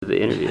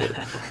the interview.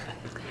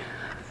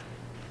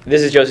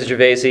 This is Joseph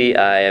Gervaisi.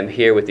 I am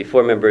here with the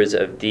 4 members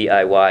of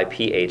DIY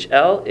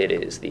PHL. It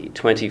is the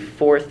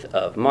 24th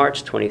of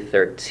March,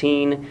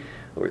 2013.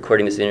 We're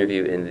recording this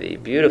interview in the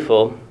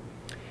beautiful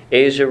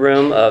Asia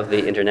Room of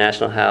the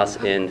International House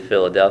in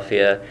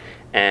Philadelphia,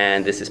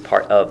 and this is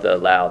part of the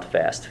Loud,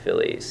 Fast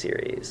Philly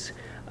series.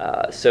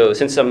 So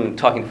since I'm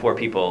talking to 4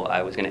 people,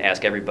 I was going to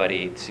ask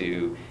everybody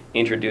to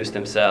introduce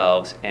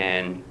themselves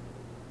and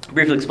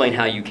briefly explain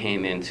how you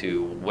came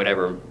into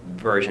whatever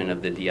version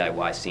of the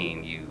DIY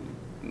scene you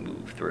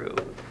move through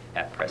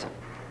at present.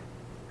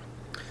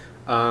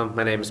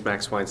 My name is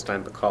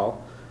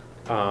Weinstein-Bacal.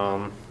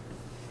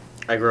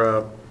 I grew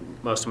up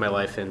most of my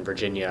life in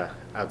Virginia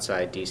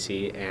outside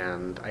DC,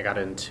 and I got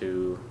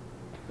into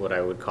what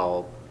I would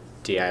call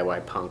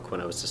DIY punk when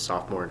I was a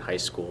sophomore in high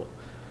school.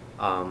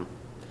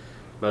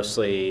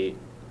 Mostly,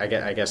 I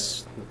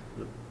guess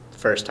the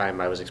first time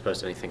I was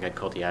exposed to anything I'd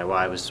call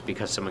DIY was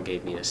because someone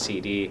gave me a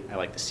CD. I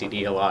liked the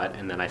CD a lot,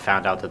 and then I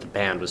found out that the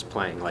band was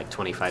playing like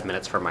 25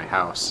 minutes from my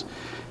house.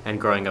 And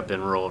growing up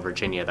in rural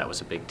Virginia, that was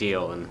a big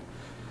deal. And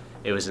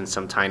it was in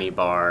some tiny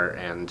bar,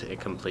 and it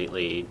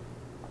completely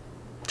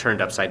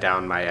turned upside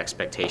down my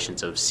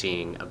expectations of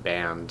seeing a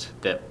band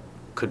that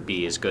could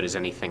be as good as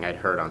anything I'd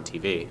heard on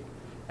TV.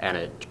 And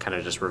it kind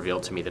of just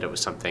revealed to me that it was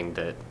something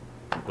that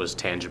was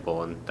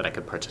tangible and that I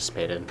could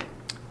participate in.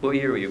 What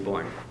year were you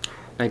born?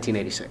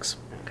 1986.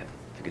 Okay.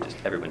 If you could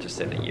everyone just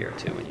say the year or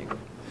two when you...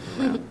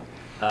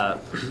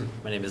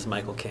 My name is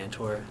Michael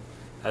Cantor.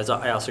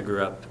 I also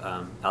grew up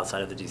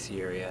outside of the DC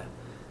area.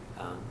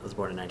 I was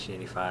born in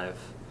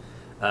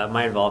 1985.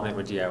 My involvement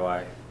with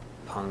DIY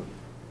punk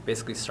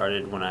basically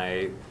started when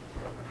I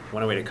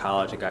went away to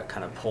college. I got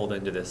kind of pulled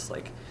into this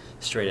like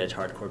straight edge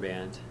hardcore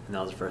band, and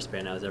that was the first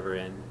band I was ever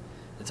in.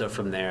 And so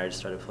from there, I just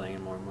started playing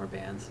in more and more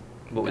bands.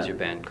 What was your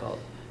band called?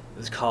 It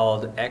was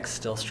called X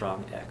Still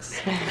Strong X.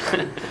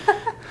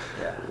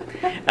 Yeah.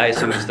 I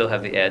assume you still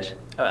have the edge?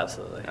 Oh,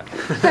 absolutely.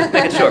 Okay.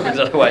 Make it short, because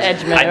otherwise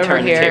Edgeman I'd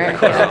turn the over tape here.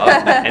 recorder off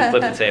and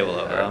flip the table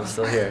over. I'm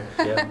still here.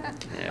 Yeah.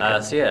 Yeah,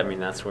 okay. So yeah, I mean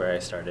that's where I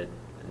started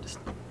and just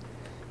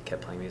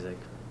kept playing music.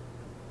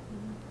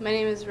 My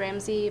name is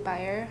Ramsey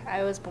Beyer.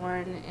 I was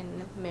born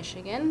in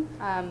Michigan,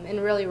 in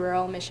really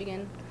rural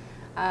Michigan,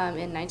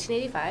 in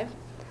 1985.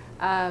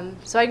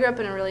 So I grew up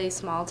in a really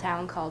small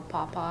town called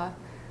Paw Paw.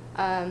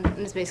 And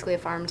it's basically a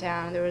farm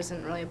town. There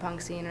wasn't really a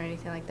punk scene or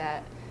anything like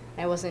that.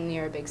 I wasn't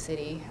near a big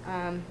city.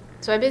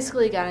 So I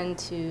basically got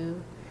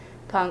into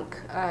punk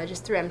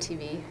just through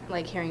MTV,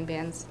 like hearing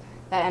bands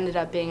that ended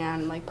up being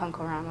on like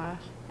Punkorama.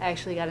 I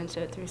actually got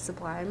into it through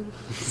Sublime.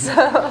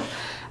 So,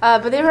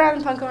 but they were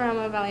on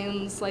Punkorama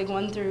volumes like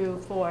 1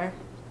 through 4.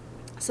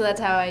 So that's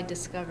how I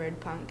discovered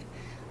punk.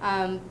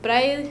 But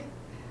I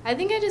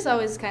think I just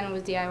always kind of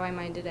was DIY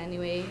minded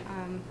anyway.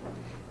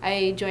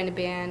 I joined a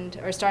band,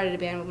 or started a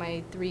band with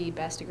my 3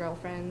 best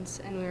girlfriends,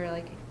 and we were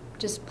like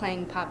just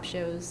playing pop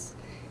shows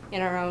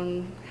in our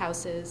own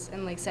houses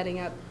and like setting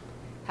up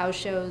house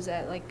shows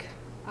at like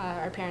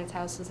our parents'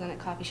 houses and at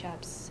coffee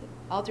shops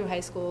all through high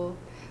school,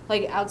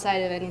 like outside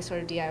of any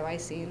sort of DIY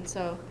scene.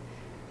 So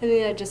I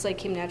think that just like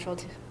came natural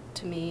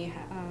to me.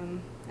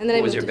 And then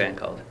What was your band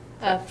called?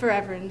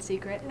 Forever in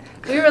Secret.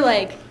 We were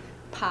like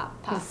pop.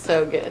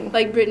 So good.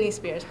 Like Britney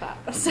Spears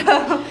pop.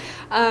 So,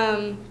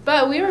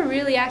 but we were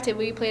really active.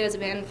 We played as a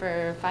band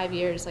for 5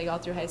 years, like all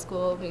through high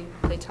school. We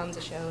played tons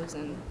of shows,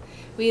 and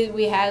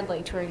we had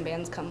like touring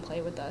bands come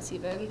play with us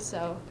even.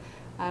 So,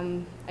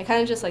 I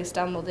kind of just like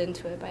stumbled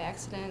into it by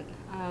accident.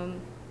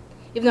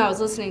 Even though I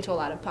was listening to a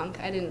lot of punk,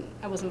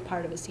 I wasn't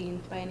part of a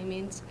scene by any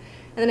means.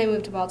 And then I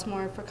moved to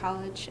Baltimore for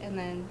college, and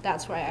then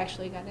that's where I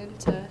actually got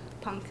into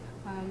punk.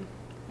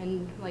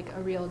 And like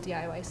a real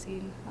DIY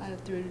scene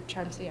through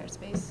Charm City Art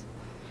Space.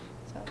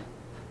 So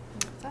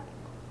that's that.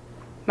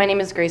 My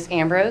name is Grace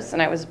Ambrose,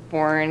 and I was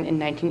born in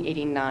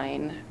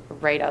 1989,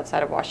 right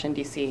outside of Washington,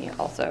 D.C.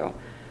 also.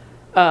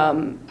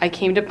 I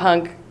came to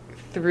punk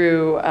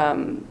through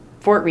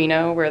Fort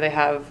Reno, where they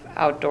have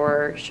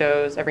outdoor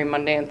shows every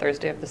Monday and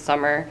Thursday of the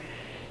summer.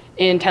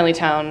 In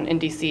Tenleytown in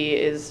D.C.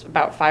 is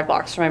about 5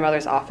 blocks from my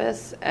mother's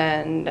office,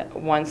 and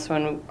once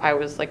when I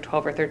was like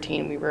 12 or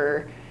 13, we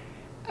were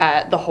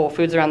at the Whole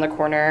Foods around the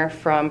corner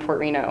from Fort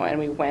Reno, and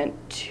we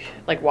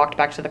walked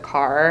back to the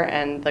car,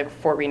 and like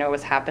Fort Reno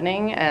was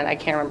happening, and I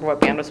can't remember what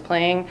band was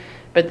playing,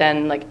 but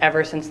then like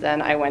ever since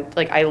then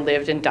I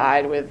lived and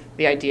died with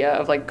the idea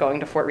of like going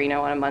to Fort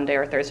Reno on a Monday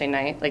or Thursday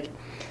night. Like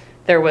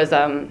there was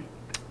I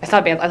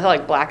saw bands, I saw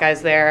like Black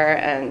Eyes there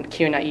and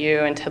Q Not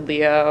You and Ted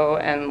Leo,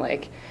 and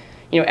like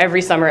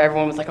every summer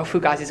everyone was like, oh,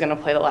 Fugazi's gonna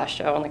play the last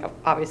show, and like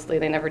obviously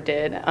they never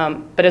did,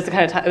 but it was the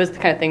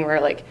kind of thing where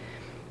like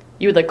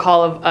you would like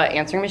call an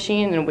answering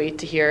machine and wait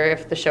to hear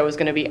if the show was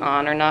going to be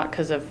on or not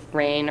because of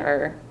rain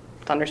or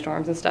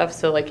thunderstorms and stuff.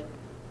 So like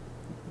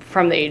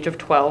from the age of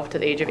 12 to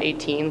the age of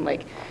 18,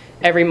 like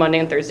every Monday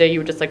and Thursday you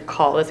would just like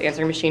call this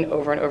answering machine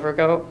over and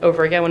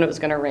over again when it was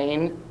going to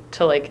rain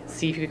to like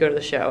see if you could go to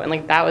the show. And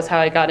like that was how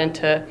I got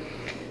into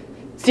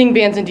seeing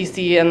bands in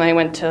DC, and I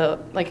went to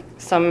like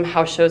some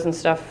house shows and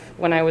stuff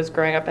when I was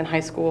growing up in high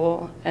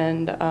school,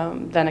 and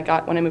then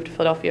when I moved to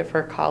Philadelphia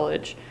for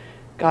college,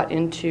 got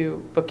into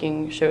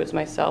booking shows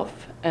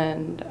myself,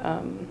 and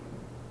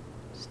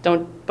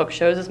don't book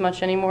shows as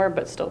much anymore,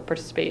 but still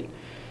participate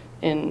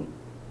in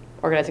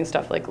organizing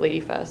stuff like Lady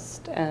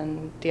Fest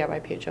and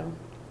DIY PHL.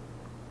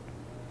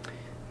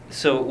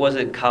 So was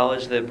it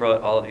college that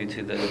brought all of you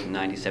to the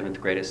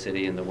 97th greatest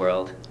city in the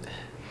world?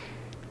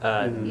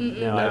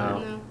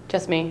 No.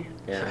 Just me.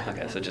 Yeah.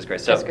 Okay, so just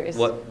Grace. So Just Grace.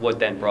 what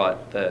then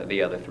brought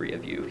the other three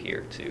of you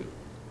here to?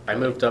 I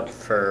moved up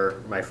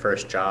for my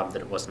first job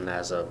that it wasn't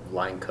as a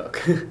line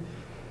cook.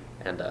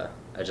 And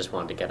I just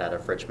wanted to get out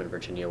of Richmond,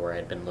 Virginia, where I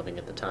had been living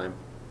at the time.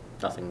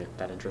 Nothing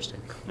that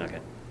interesting. Okay.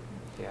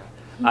 Yeah.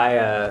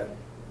 I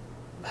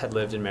had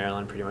lived in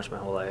Maryland pretty much my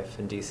whole life,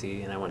 in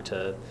D.C., and I went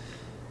to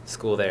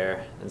school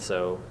there. And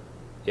so,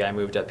 yeah, I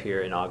moved up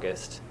here in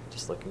August,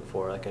 just looking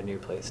for like a new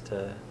place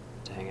to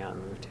hang out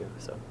and move to.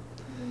 So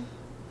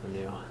I'm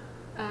new.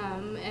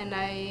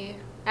 And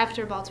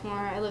after Baltimore,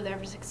 I lived there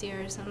for 6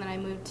 years, and then I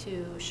moved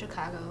to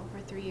Chicago for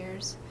 3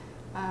 years.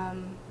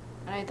 And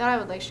I thought I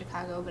would like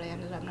Chicago, but I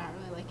ended up not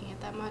really liking it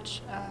that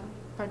much,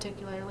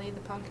 particularly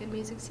the punk and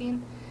music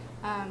scene.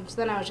 So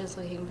then I was just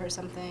looking for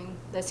something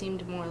that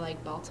seemed more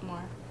like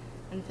Baltimore,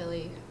 and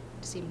Philly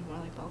seemed more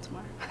like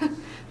Baltimore.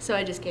 So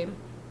I just came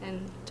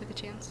and took a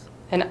chance.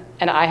 And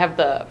I have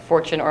the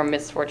fortune or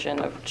misfortune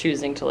of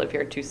choosing to live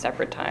here 2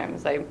 separate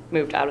times. I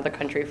moved out of the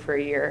country for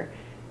a year,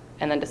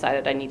 and then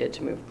decided I needed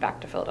to move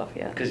back to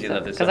Philadelphia. Because you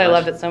loved it so much? Because I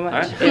loved it so much.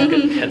 All right, that's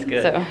good. That's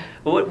good. So.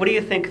 Well, what do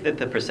you think that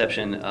the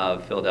perception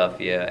of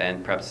Philadelphia,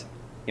 and perhaps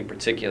in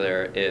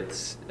particular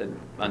its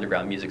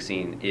underground music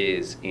scene,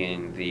 is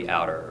in the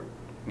outer,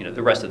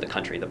 the rest of the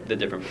country, the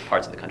different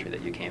parts of the country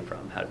that you came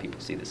from? How do people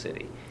see the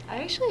city? I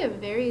actually have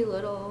very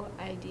little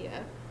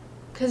idea.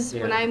 Because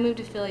when I moved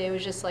to Philly, it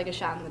was just like a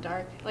shot in the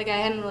dark. Like, I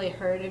hadn't really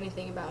heard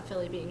anything about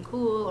Philly being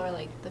cool or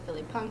like the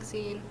Philly punk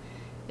scene.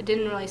 It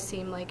didn't really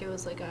seem like it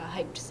was like a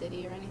hyped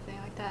city or anything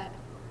like that.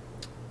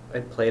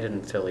 I played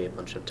in Philly a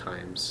bunch of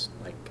times,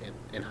 like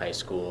in high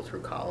school,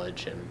 through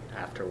college, and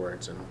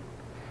afterwards, and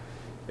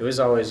it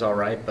was always all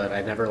right, but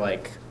I never I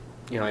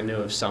knew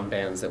of some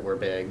bands that were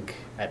big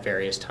at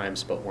various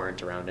times but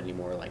weren't around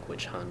anymore, like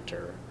Witch Hunt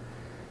or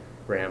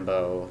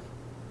Rambo.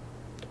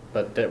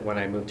 But when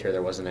I moved here,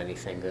 there wasn't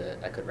anything that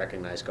I could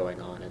recognize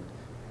going on, and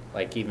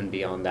like even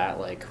beyond that,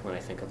 like when I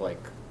think of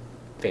like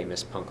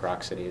famous punk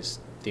rock cities,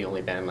 the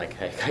only band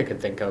like I could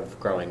think of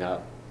growing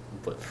up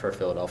for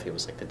Philadelphia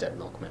was like the Dead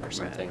Milkmen or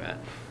something. Right.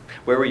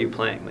 Where were you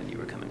playing when you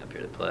were coming up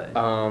here to play?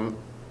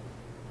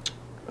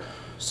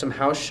 Some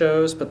house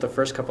shows, but the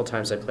first couple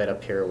times I played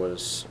up here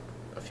was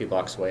a few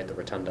blocks away at the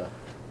Rotunda.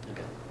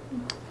 Okay.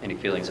 Any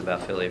feelings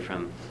about Philly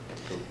from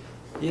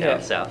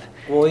Yeah. south?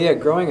 Well, yeah,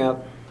 growing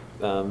up,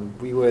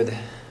 we would,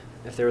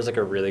 if there was like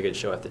a really good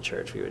show at the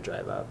church, we would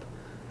drive up.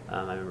 I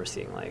remember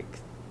seeing like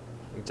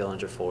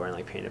Dillinger 4 and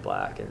like Painted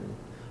Black and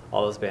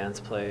all those bands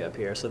play up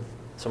here. So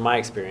my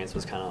experience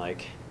was kind of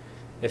like,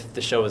 if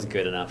the show was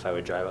good enough, I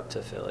would drive up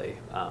to Philly.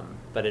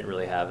 But I didn't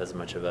really have as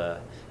much of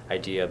a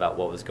idea about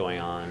what was going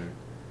on.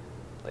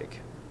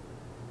 Like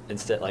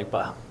instead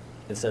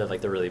of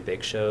like the really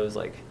big shows,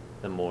 like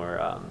the more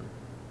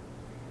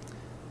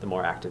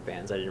active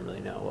bands, I didn't really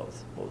know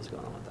what was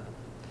going on with that.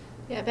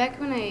 Yeah, back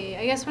when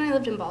I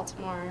lived in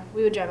Baltimore,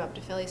 we would drive up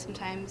to Philly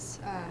sometimes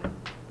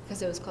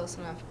because it was close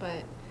enough.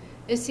 But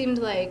it seemed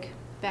like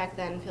back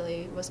then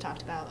Philly was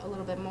talked about a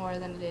little bit more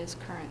than it is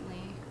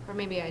currently. Or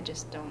maybe I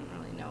just don't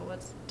really know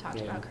what's talked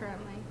about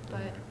currently.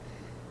 But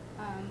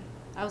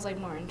I was like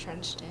more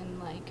entrenched in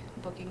like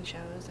booking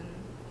shows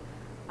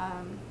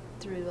and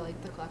through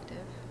like the collective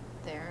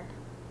there.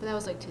 But that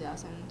was like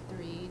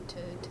 2003 to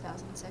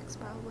 2006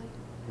 probably.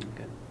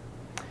 Okay.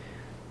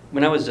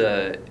 When I was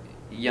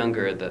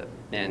younger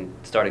and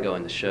started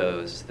going to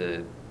shows,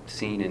 the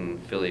scene in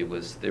Philly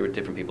there were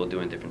different people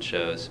doing different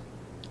shows.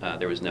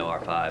 There was no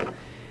R5.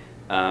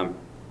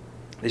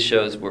 The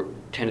shows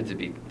tended to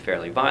be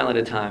fairly violent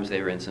at times.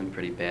 They were in some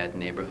pretty bad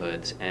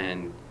neighborhoods.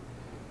 And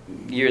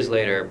years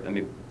later,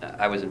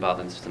 I was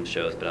involved in some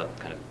shows, but I'll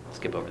kind of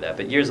skip over that.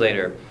 But years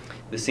later,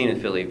 the scene in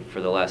Philly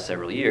for the last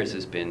several years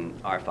has been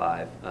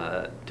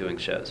R5 doing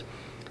shows.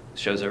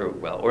 Shows are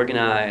well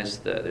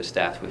organized. They're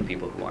staffed with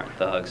people who aren't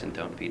thugs and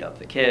don't beat up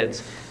the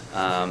kids.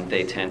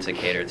 They tend to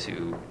cater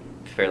to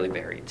fairly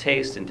varied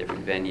taste in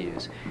different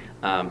venues.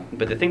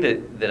 But the thing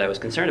that I was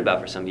concerned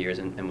about for some years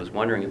and was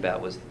wondering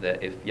about was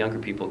that if younger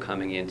people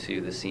coming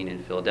into the scene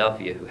in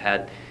Philadelphia who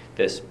had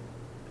this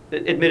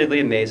admittedly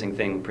amazing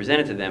thing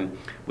presented to them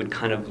would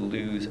kind of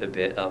lose a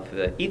bit of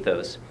the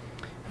ethos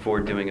for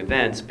doing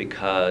events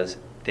because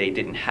they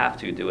didn't have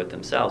to do it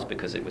themselves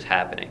because it was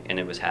happening, and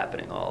it was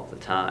happening all the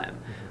time.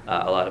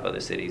 A lot of other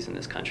cities in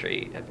this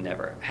country have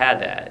never had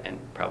that and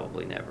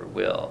probably never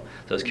will.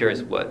 So I was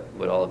curious what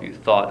all of you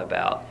thought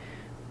about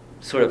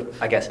sort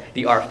of, I guess,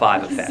 the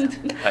R5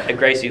 effect.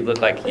 Grace, you look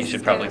like you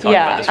should probably talk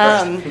about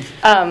this first.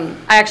 I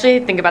actually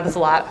think about this a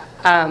lot.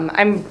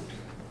 I'm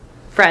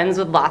friends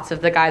with lots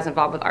of the guys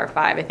involved with R5.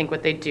 I think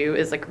what they do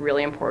is like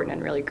really important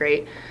and really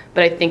great.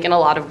 But I think in a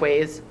lot of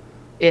ways,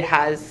 it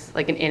has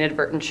like an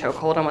inadvertent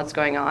chokehold on what's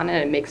going on,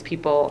 and it makes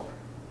people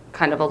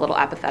kind of a little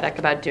apathetic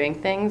about doing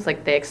things.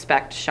 Like they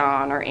expect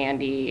Sean or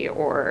Andy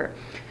or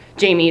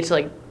Jamie to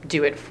like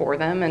do it for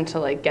them and to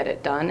like get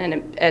it done.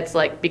 And it's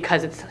like,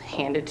 because it's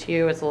handed to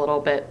you, it's a little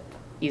bit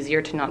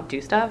easier to not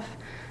do stuff.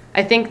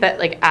 I think that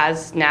like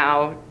as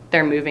now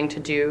they're moving to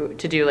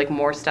do like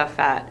more stuff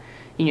at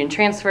Union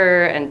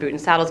Transfer, and Boot and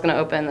Saddle's going to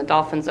open, the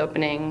Dolphins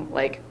opening,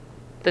 like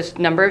this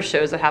number of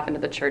shows that happen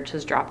at the church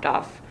has dropped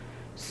off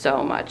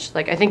so much.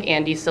 Like I think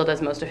Andy still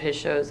does most of his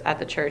shows at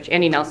the church.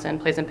 Andy Nelson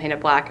plays in Painted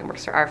Black and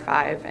works for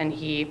R5, and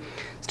he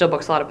still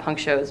books a lot of punk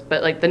shows,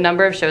 but like the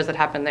number of shows that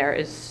happen there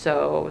is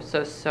so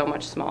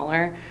much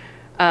smaller,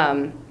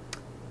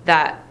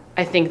 that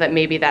I think that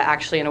maybe that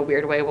actually in a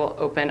weird way will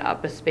open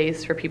up a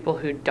space for people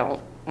who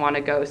don't want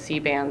to go see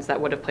bands that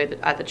would have played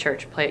at the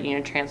church play at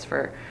Union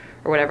Transfer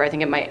or whatever. I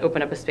think it might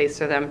open up a space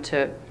for them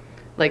to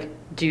like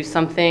do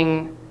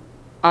something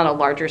on a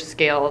larger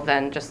scale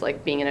than just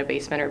like being in a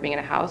basement or being in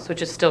a house,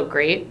 which is still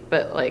great,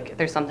 but like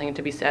there's something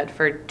to be said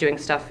for doing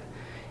stuff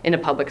in a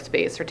public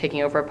space or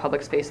taking over a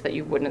public space that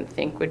you wouldn't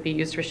think would be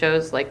used for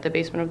shows, like the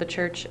basement of the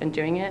church, and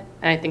doing it.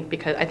 And I think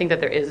that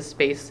there is a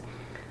space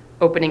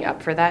opening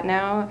up for that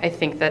now. I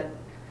think that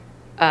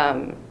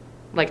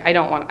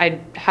I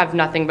have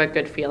nothing but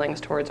good feelings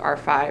towards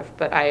R5,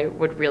 but I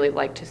would really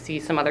like to see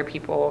some other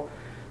people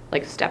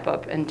like step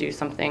up and do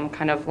something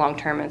kind of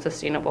long-term and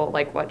sustainable,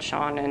 like what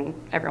Sean and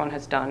everyone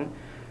has done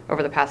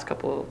over the past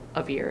couple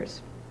of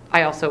years.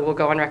 I also will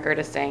go on record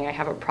as saying I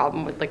have a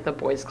problem with like the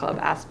boys club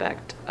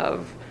aspect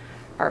of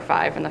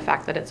R5 and the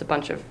fact that it's a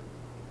bunch of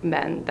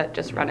men that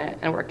just run it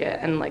and work it,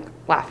 and like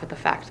laugh at the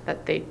fact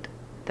that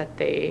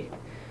they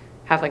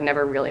have like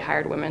never really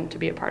hired women to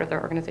be a part of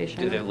their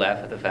organization. Do they laugh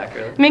at the fact,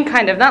 really? I mean,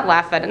 kind of, not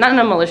laugh at it, not in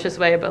a malicious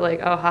way, but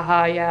like, oh,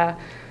 haha, yeah.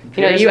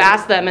 You know, you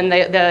ask them and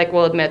they like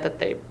will admit that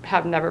they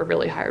have never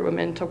really hired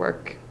women to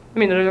work. I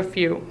mean, there's a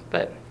few,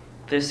 but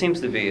There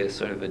seems to be a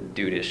sort of a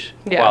dudeish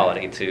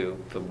quality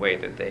to the way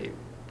that they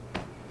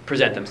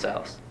present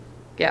themselves.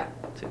 Yeah.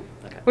 Too.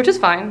 Okay. Which is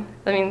fine.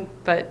 I mean,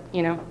 but,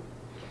 you know,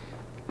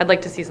 I'd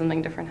like to see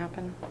something different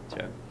happen.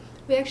 Sure.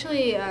 We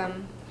actually,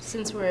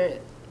 since we're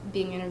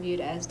being interviewed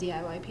as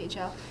DIY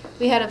PHL,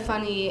 we had a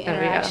funny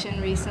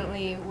interaction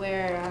recently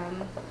where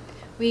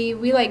we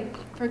like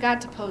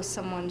forgot to post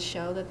someone's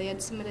show that they had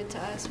submitted to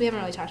us. We haven't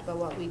really talked about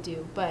what we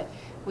do, but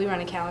we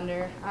run a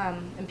calendar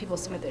and people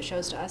submit their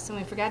shows to us, and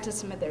we forgot to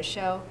submit their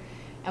show,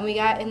 and we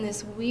got in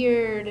this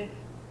weird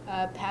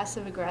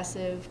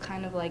passive-aggressive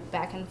kind of like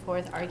back and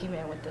forth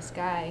argument with this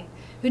guy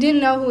who didn't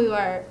know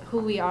who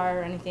we are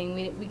or anything.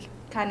 We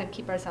kind of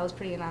keep ourselves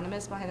pretty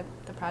anonymous behind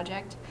the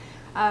project.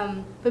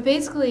 But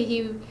basically,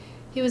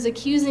 he was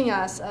accusing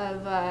us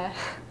of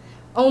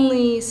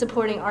only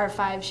supporting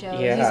R5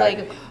 shows. Yeah. He's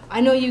like, I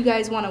know you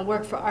guys want to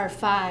work for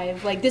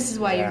R5. Like, this is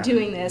why you're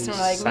doing this. And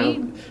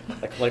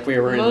we're like we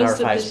were in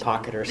R5's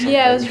pocket or something.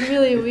 Yeah, it was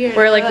really weird.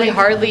 Where like we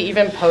hardly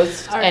even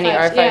post any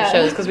R5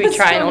 shows because we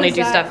try and only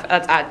do stuff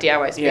that's at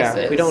DIY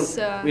spaces.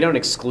 Yeah, we don't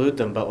exclude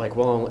them, but like,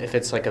 well, if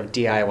it's like a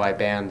DIY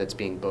band that's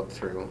being booked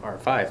through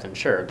R5, then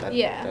sure,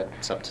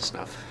 that's up to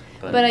snuff.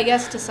 But I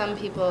guess to some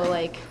people,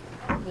 like,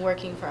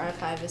 working for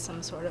R5 is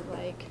some sort of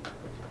like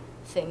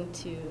thing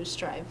to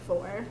strive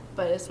for,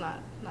 but it's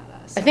not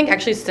us. I think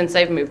actually since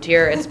I've moved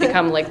here, it's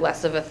become like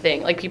less of a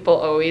thing. Like people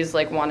always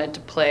like wanted to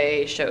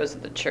play shows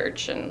at the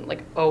church, and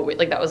like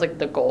that was like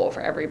the goal for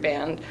every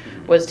band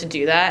was to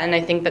do that. And I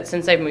think that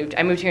since I moved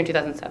here in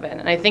 2007,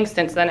 and I think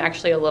since then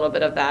actually a little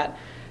bit of that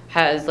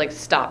has like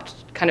stopped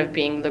kind of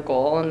being the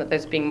goal, and that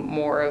there's being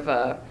more of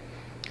a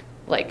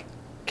like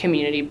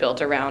community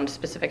built around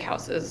specific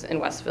houses in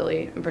West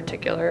Philly in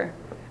particular.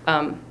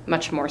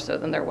 Much more so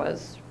than there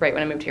was right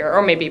when I moved here,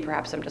 or maybe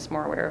perhaps I'm just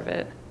more aware of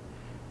it.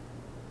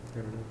 I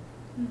don't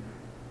know.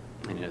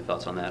 Any other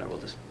thoughts on that, or we'll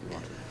just move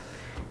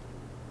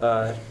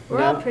on to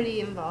We're all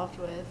pretty involved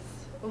with.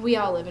 We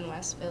all live in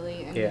West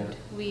Philly, and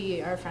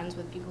we are friends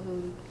with people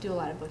who do a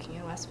lot of booking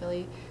in West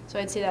Philly. So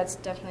I'd say that's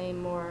definitely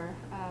more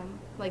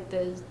like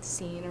the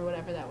scene or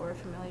whatever that we're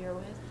familiar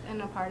with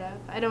and a part of.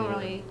 I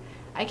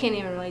can't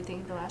even really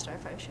think of the last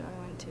R5 show I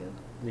went to.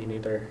 Me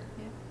neither.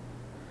 Yeah.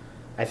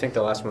 I think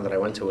the last one that I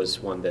went to was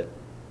one that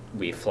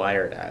we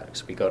flyered at,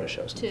 because we go to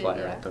shows and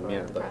flyer at them.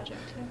 For the project,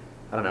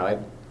 I don't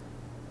know.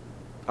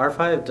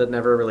 R5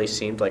 never really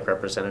seemed like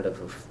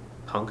representative of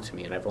punk to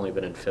me, and I've only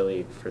been in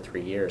Philly for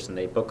 3 years, and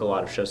they book a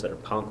lot of shows that are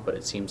punk, but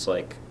it seems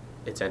like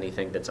it's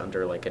anything that's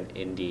under like an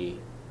indie,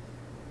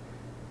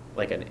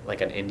 like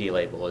an indie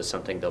label is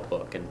something they'll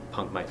book, and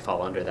punk might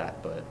fall under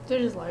that, but they're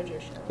just larger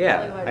shows.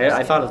 yeah,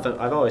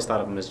 I've always thought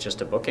of them as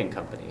just a booking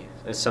company.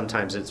 And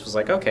sometimes it was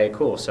like, okay,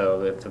 cool.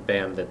 So if a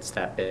band that's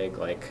that big,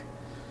 like,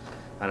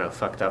 I don't know,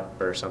 Fucked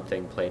Up or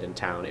something played in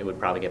town, it would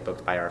probably get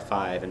booked by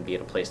R5 and be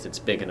at a place that's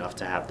big enough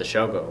to have the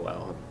show go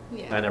well.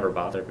 Yeah. That never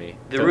bothered me.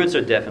 the roots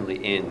are definitely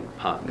in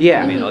punk.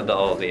 Yeah. I mean,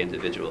 all the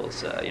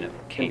individuals,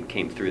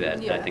 came through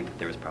that. Yeah. And I think that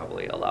there was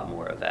probably a lot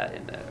more of that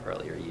in the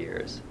earlier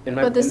years. But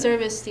But the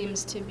service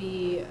seems to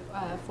be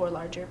for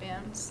larger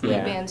bands, like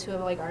Yeah. bands who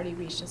have like already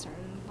reached a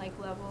certain like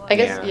level. I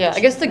guess, Yeah. I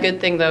guess the good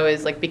thing, though,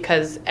 is, like,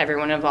 because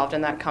everyone involved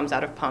in that comes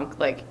out of punk,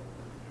 like,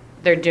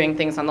 they're doing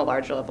things on the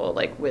larger level,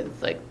 like,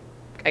 with, like,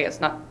 I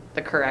guess not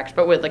the correct,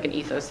 but with, like, an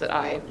ethos that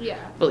I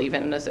believe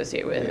in and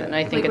associate with. And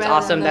I think Like, it's rather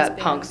awesome than those that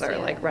punks bands, are,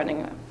 yeah. like,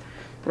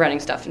 running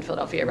stuff in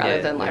Philadelphia rather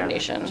Yeah, than Live yeah.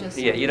 Nation. Just-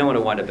 Yeah, you don't want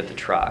to wind up at the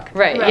Truck.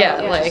 Right, Right,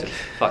 yeah, yeah. like, It's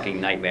a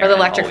fucking nightmare. Or the and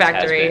Electric always has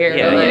Factory, been. or,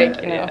 Yeah, like,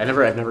 yeah, you know. yeah.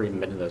 I've never even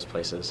been to those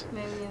places.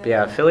 Maybe, But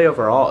yeah, Philly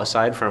overall,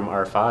 aside from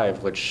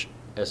R5, which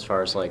as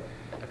far as like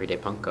everyday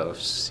punk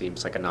goes,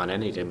 seems like a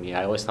non-entity to me.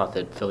 I always thought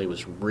that Philly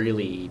was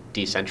really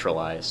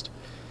decentralized,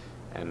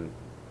 and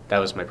that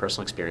was my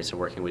personal experience of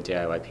working with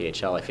DIY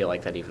PHL. I feel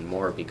like that even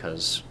more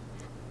because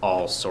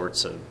all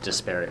sorts of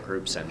disparate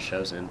groups send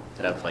shows in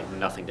that have like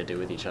nothing to do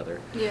with each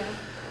other. Yeah,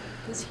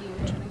 it's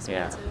huge and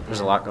Yeah, expensive. there's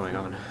a lot going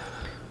on.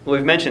 Well,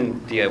 we've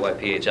mentioned DIY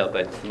PHL,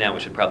 but now we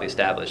should probably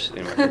establish,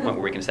 to the point where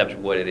we can establish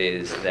what it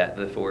is that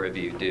the four of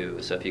you do.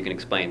 So if you can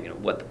explain,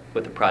 what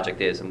the project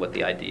is and what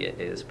the idea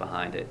is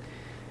behind it.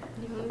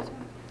 You want me to?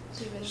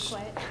 So you've been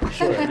quiet.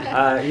 Sure.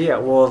 Yeah,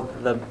 well,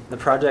 the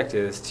project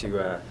is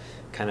to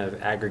kind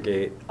of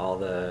aggregate all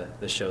the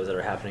shows that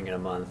are happening in a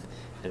month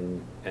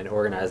and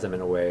organize them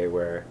in a way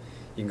where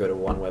you can go to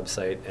one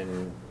website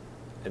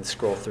and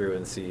scroll through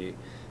and see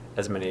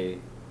as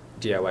many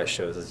DIY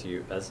shows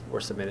as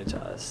were submitted to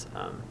us.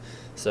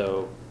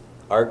 So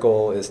our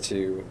goal is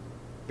to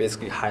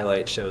basically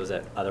highlight shows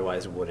that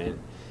otherwise wouldn't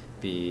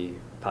be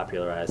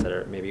popularized, that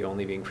are maybe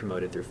only being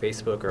promoted through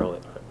Facebook or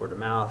word of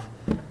mouth.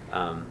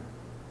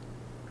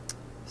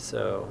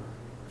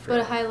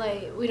 But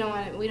highlight, we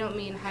don't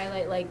mean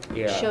highlight like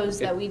Yeah, shows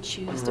that we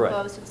choose to Right.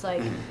 post. It's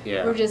like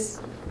Yeah. we're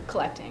just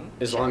collecting.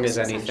 As long shows,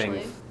 as anything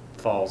essentially.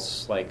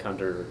 falls like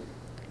under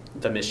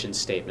the mission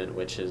statement,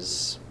 which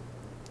is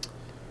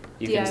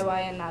you can- DIY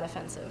and not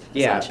offensive.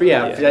 Yeah, essentially.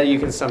 yeah, you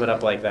can sum it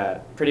up like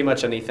that. Pretty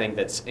much anything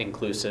that's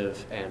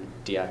inclusive and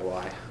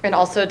DIY. And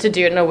also to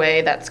do it in a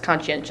way that's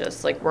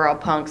conscientious. Like, we're all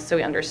punks, so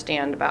we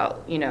understand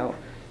about,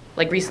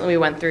 like, recently we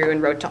went through and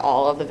wrote to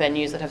all of the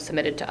venues that have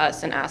submitted to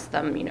us and asked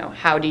them,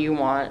 how do you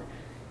want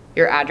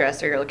your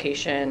address or your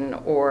location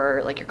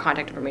or, like, your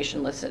contact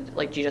information listed?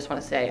 Like, do you just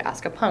want to say,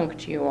 ask a punk?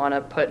 Do you want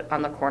to put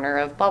on the corner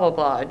of blah, blah,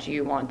 blah? Do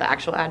you want the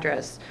actual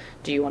address?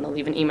 Do you want to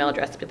leave an email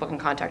address that people can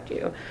contact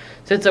you?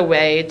 So it's a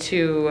way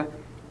to,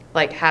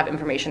 like, have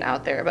information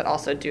out there, but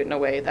also do it in a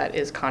way that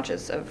is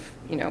conscious of,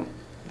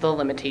 the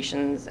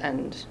limitations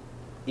and...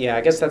 Yeah,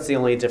 I guess that's the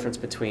only difference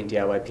between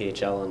DIY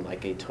PHL and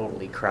like a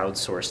totally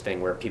crowdsourced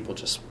thing where people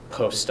just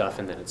post stuff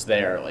and then it's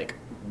there. Like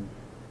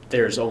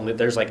there's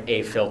like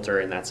a filter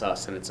and that's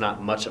us, and it's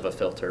not much of a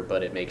filter,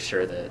 but it makes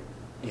sure that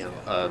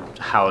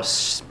a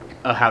house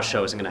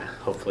show isn't going to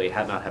hopefully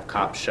not have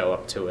cops show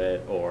up to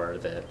it, or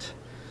that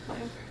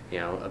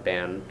a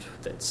band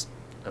that's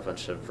a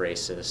bunch of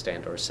racist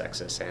and or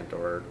sexist and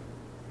or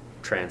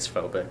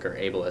transphobic or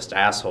ableist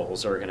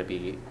assholes are going to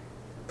be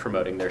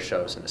promoting their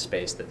shows in a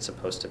space that's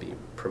supposed to be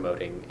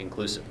promoting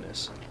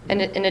inclusiveness. And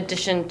in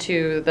addition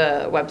to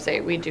the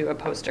website, we do a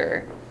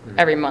poster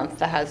every month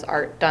that has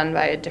art done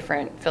by a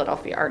different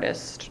Philadelphia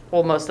artist.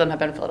 Well, most of them have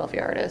been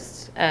Philadelphia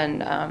artists.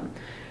 And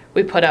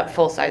we put up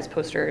full-size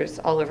posters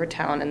all over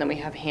town, and then we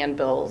have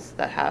handbills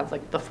that have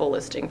like the full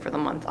listing for the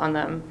month on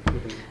them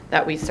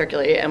that we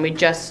circulate. And we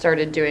just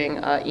started doing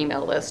an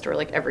email list, or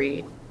like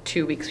every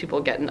 2 weeks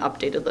people get an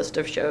updated list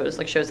of shows,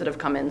 like shows that have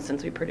come in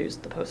since we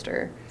produced the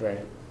poster.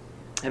 Right.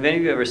 Have any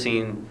of you ever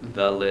seen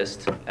the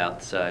list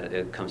outside?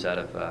 It comes out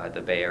of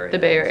the Beyer. The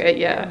Beyer,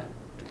 yeah.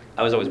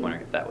 I was always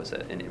wondering if that was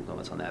an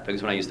influence on that,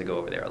 because when I used to go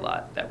over there a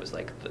lot, that was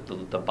like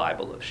the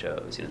Bible of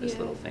shows. This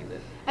little thing that.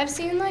 I've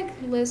seen like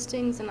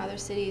listings in other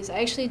cities. I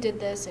actually did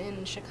this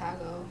in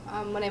Chicago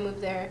when I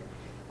moved there.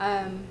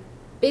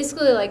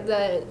 Basically, like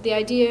the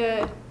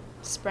idea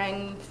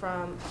sprang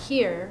from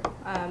here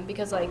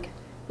because like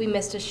we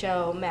missed a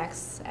show.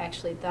 Max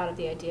actually thought of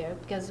the idea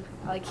because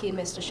like he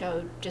missed a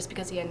show just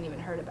because he hadn't even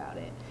heard about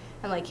it.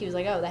 And like he was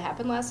like, oh, that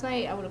happened last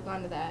night? I would have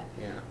gone to that.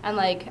 Yeah. And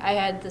like I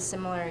had the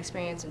similar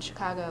experience in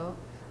Chicago.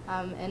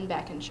 And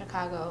back in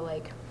Chicago,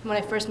 like when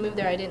I first moved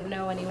there, I didn't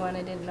know anyone.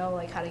 I didn't know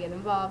like how to get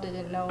involved. I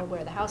didn't know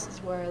where the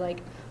houses were.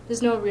 Like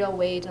there's no real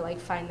way to like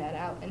find that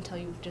out until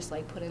you just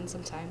like put in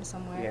some time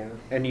somewhere.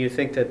 Yeah. And you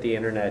think that the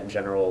internet in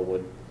general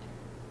would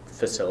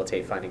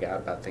facilitate finding out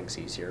about things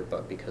easier,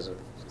 but because of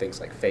things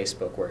like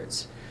Facebook, where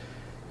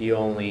you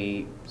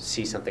only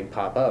see something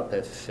pop up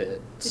if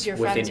it's you're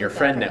within friends your with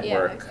friend that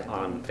network exactly.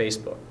 on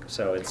Facebook.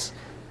 So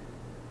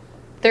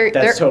They're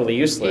that's totally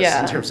useless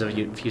yeah. in terms of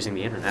using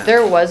the internet.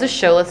 There was a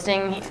show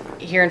listing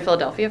here in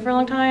Philadelphia for a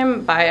long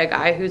time by a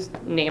guy whose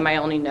name I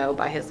only know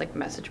by his like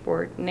message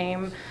board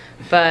name,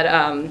 but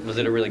Was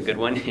it a really good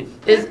one?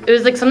 it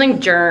was like something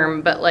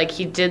germ, but like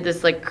he did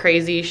this like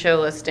crazy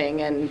show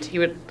listing, and he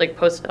would like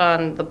post it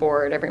on the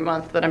board every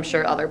month. But I'm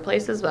sure other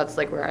places, but that's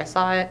like where I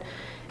saw it,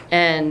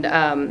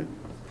 and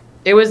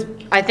it was,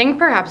 I think,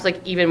 perhaps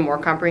like even more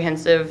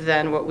comprehensive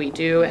than what we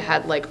do. It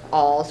had like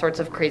all sorts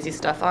of crazy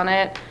stuff on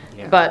it.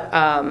 Yeah. But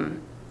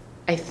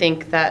I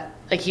think that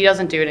like he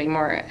doesn't do it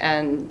anymore,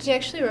 and He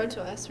actually wrote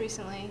to us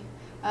recently.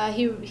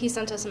 He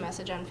sent us a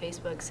message on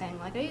Facebook saying,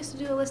 like, I used to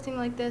do a listing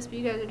like this, but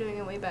you guys are doing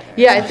it way better.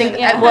 Yeah, I think,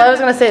 what I was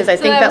going to say is I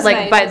So think that that, was like,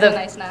 nice. by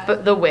That was a nice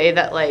nod. the way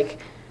that, like,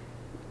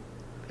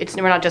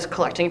 we're not just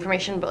collecting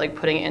information, but, like,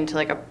 putting it into,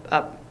 like,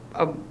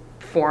 a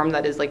form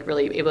that is, like,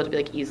 really able to be,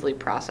 like, easily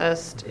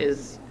processed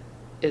is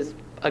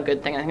a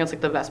good thing. I think that's,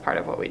 like, the best part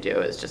of what we do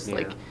is just,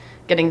 like,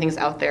 getting things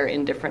out there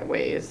in different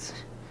ways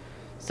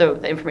so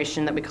the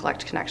information that we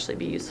collect can actually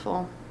be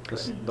useful.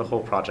 The whole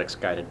project's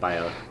guided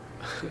by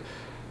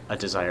a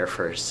desire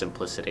for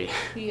simplicity.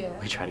 Yeah.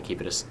 We try to keep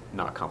it as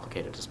not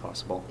complicated as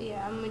possible.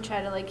 Yeah, and we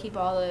try to, like, keep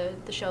all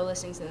the show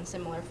listings in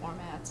similar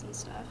formats and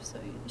stuff, so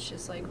it's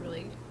just, like,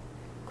 really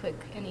quick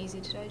and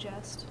easy to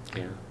digest.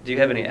 Yeah. Do you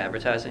have any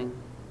advertising?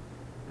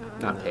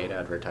 Not paid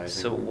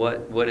advertising. So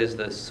what is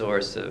the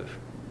source of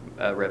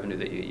revenue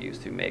that you use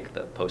to make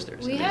the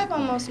posters? We have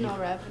almost no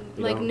revenue,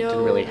 We like, no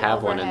didn't really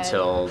have one overhead.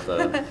 until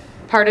the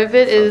Part of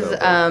it is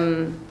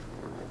Photo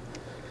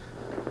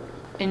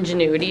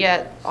ingenuity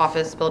at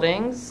office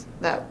buildings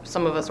that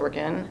some of us work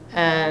in,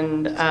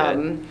 and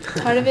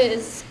Part of it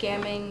is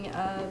scamming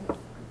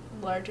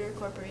larger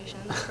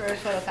corporations for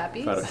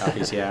photocopies.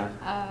 photocopies, yeah.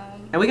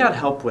 And we got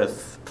help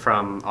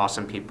from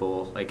awesome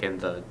people like in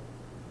the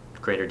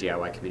greater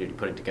DIY community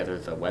putting together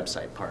the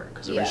website part,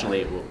 because Yeah.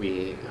 originally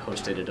we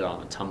hosted it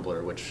on a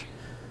Tumblr, which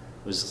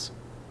was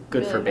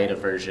good for Really beta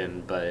nice.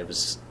 version, but it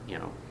was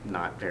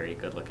not very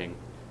good looking.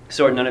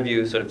 So are none of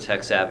you sort of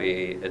tech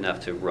savvy enough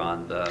to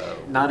run the?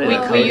 Not in we,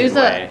 a we coding use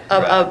way. a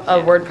Right,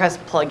 yeah. WordPress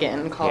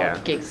plugin called Yeah.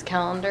 Gigs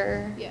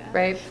Calendar, Yeah.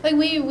 right? Like,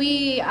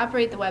 we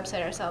operate the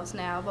website ourselves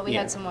now, but we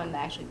Yeah. had someone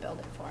actually build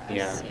it for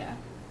us.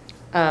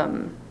 Yeah.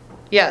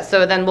 Yeah,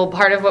 so then,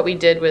 part of what we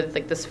did with,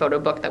 like, this photo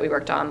book that we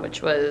worked on,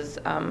 which was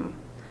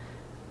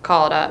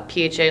called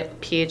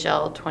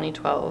PHL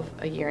 2012,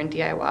 A Year in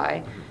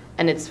DIY,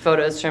 and it's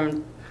photos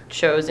from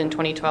shows in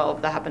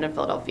 2012 that happened in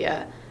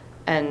Philadelphia,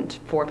 and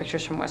 4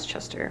 pictures from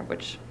Westchester,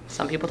 which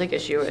some people take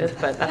issue with,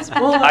 but that's I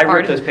part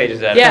ripped of- those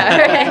pages out. Yeah.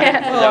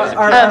 That was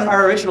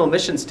Our original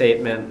mission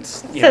statement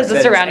Says the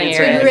surrounding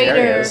said area.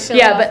 areas.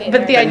 Greater Yeah, but the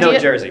But idea. no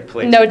Jersey,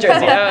 please. No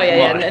Jersey. Oh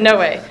yeah, Come on. no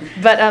way.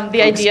 But the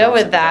Folk idea stuff's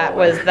with in that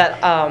Delaware. was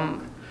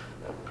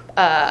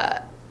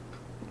that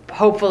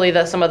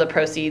hopefully some of the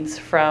proceeds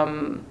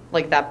from,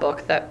 like, that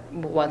book, that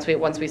once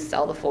we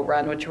sell the full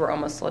run, which we're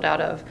almost sold out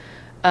of,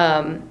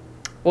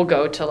 will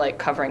go to, like,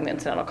 covering the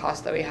incidental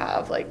costs that we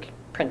have, like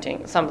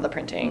printing, some of the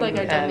printing, Like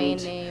our and domain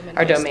name and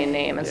our domain hosting.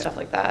 name and Yeah. stuff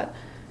like that.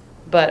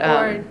 But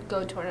Or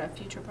go toward a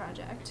future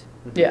project.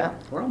 yeah.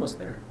 We're almost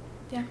there.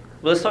 Yeah.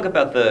 Well, let's talk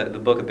about the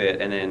book a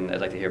bit, and then I'd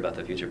like to hear about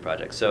the future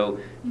project. So,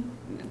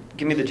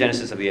 give me the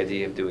genesis of the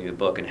idea of doing the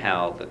book and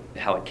how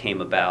it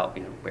came about.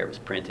 Where it was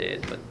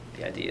printed, what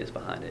the idea is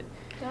behind it.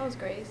 That was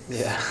Grace.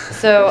 Yeah.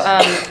 So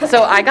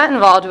I got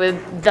involved with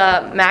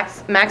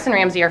Max and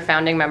Ramsey are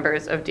founding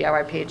members of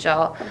DIY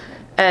PHL,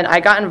 and I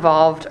got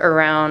involved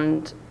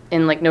around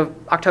in, like,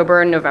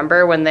 October and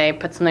November when they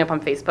put something up on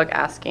Facebook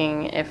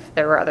asking if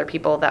there were other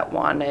people that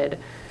wanted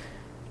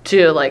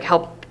to, like,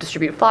 help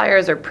distribute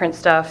flyers or print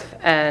stuff.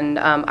 And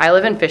I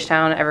live in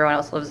Fishtown. Everyone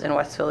else lives in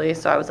West Philly.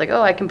 So I was like,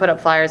 oh, I can put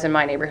up flyers in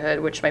my neighborhood,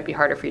 which might be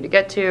harder for you to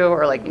get to,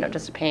 or, like,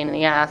 just a pain in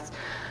the ass.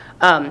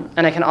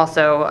 And I can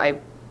also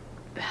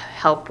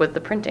help with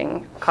the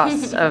printing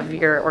costs of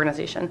your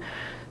organization.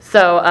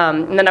 So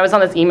and then I was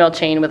on this email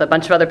chain with a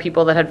bunch of other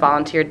people that had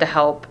volunteered to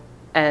help,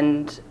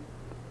 and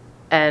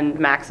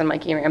Max and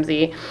Mikey and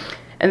Ramsey,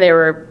 and we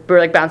were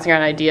like bouncing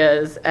around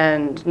ideas,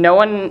 and no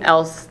one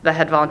else that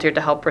had volunteered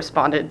to help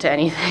responded to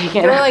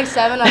anything. There were like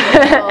 7 other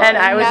people. And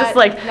I was just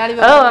like, not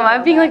even oh, worried am I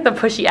about being, that. like, the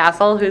pushy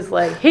asshole who's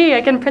like, hey,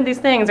 I can print these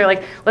things, or,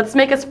 like, let's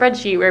make a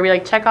spreadsheet where we,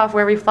 like, check off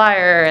where we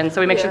flyer, and so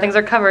we make sure Yeah. things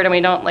are covered and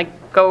we don't,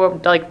 like, go,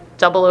 like,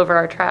 double over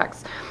our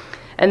tracks.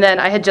 And then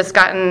I had just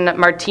gotten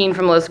Martine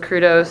from Los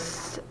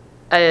Crudos'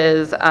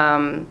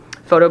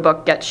 photo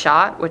book Get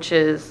Shot, which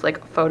is,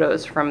 like,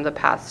 photos from the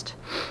past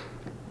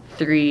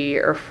 3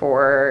 or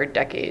 4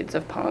 decades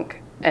of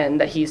punk, and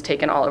that he's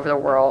taken all over the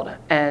world.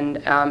 And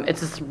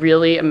it's this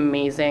really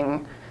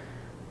amazing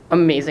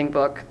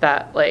book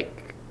that,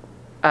 like,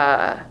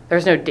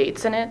 there's no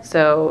dates in it,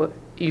 so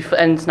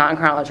and it's not in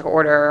chronological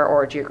order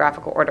or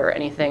geographical order or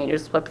anything. You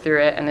just flip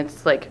through it, and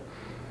it's, like,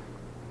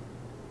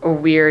 a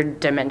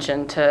weird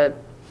dimension to,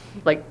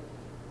 like,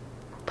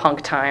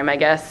 punk time, I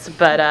guess.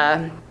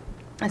 But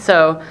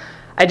so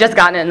I just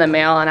gotten it in the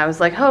mail, and I was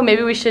like, oh,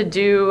 maybe we should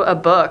do a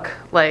book,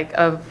 like,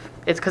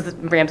 it's because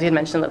Ramsey had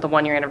mentioned that the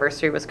 1-year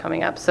anniversary was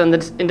coming up. So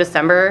in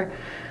December,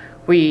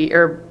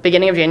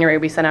 beginning of January,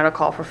 we sent out a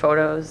call for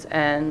photos,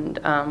 and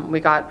we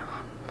got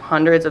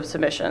hundreds of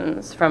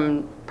submissions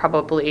from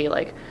probably,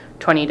 like,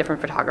 20 different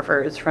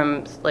photographers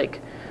from,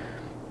 like,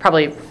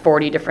 probably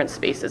 40 different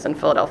spaces in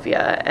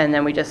Philadelphia. And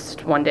then we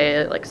just one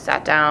day, like,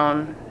 sat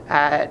down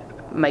at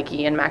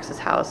Mikey and Max's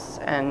house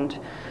and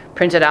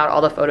printed out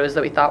all the photos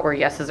that we thought were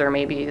yeses or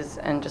maybes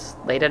and just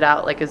laid it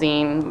out like a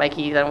zine.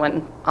 Mikey then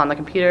went on the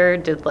computer,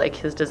 did, like,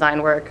 his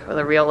design work with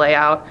a real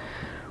layout.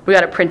 we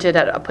got it printed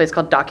at a place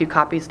called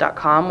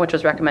docucopies.com, which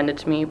was recommended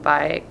to me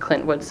by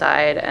Clint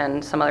Woodside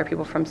and some other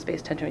people from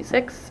Space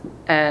 1026.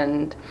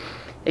 And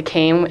it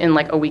came in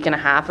like a week and a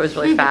half. It was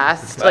really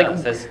fast. Wow,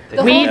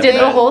 Like we did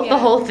the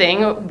whole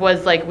thing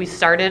was like we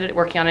started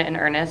working on it in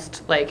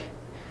earnest like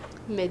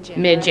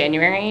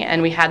mid-January,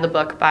 and we had the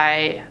book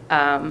by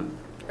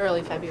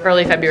early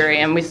February.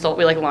 And we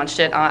like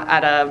launched it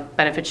at a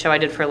benefit show I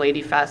did for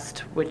Lady Fest,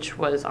 which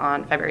was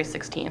on February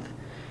 16th.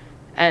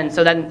 And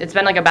so then it's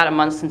been like about a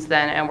month since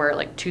then, and we're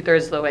like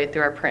 2/3 of the way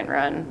through our print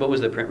run. What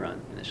was the print run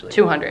initially?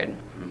 200.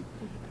 Mm-hmm.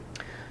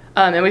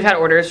 And we've had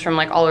orders from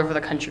like all over the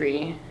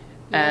country,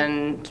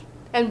 and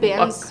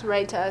bands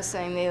write to us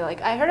saying they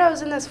like, I heard I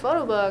was in this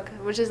photo book,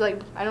 which is like,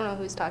 I don't know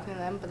who's talking to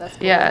them, but that's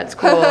cool. Yeah, it's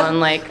cool. And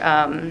like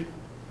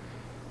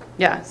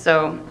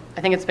so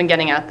I think it's been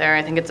getting out there.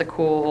 I think it's it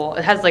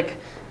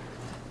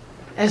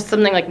has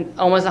something like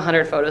almost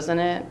 100 photos in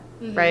it.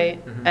 Mm-hmm.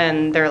 Right? Mm-hmm.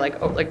 And there are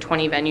like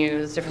 20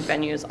 venues, different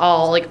venues,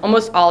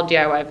 almost all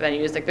DIY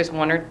venues. Like there's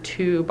 1 or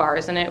 2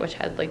 bars in it which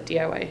had like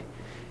DIY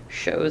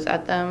shows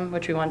at them,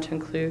 which we want to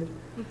include.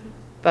 Mm-hmm.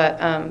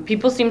 But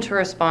people seem to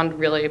respond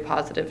really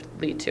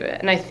positively to it.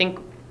 And I think,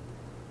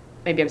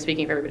 maybe I'm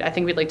speaking for everybody, I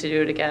think we'd like to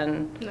do it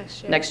again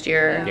next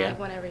year. Yeah, like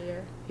one every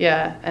year.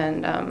 Yeah,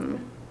 and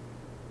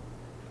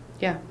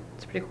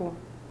it's pretty cool,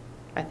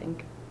 I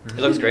think. It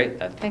looks great.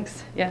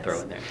 Thanks. Yeah. Throw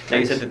in there. Now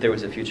you said that there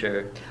was a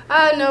future.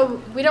 No,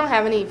 we don't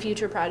have any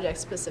future projects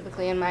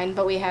specifically in mind,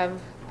 but we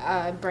have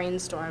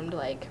brainstormed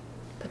like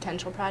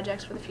potential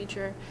projects for the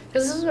future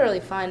because this was really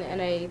fun, and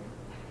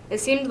it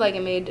seemed like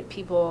it made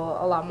people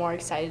a lot more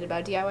excited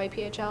about DIY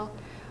PHL.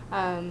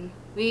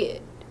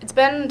 It's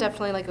been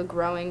definitely like a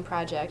growing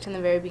project. In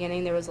the very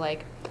beginning, there was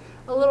like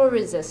a little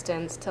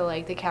resistance to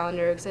like the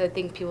calendar because I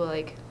think people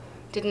like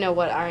didn't know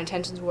what our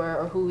intentions were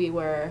or who we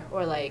were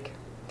or like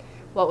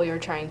what we were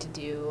trying to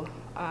do,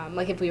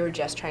 like if we were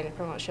just trying to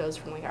promote shows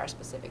from like our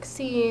specific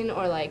scene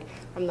or like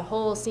from the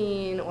whole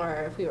scene,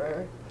 or if we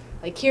were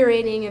like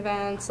curating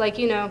events, like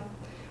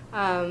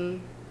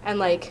and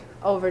like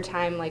over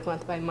time, like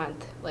month by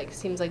month, like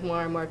seems like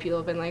more and more people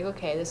have been like,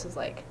 okay, this is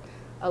like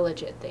a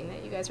legit thing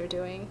that you guys are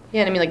doing.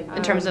 Yeah, and I mean, like,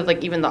 in terms of,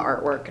 like, even the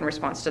artwork in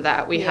response to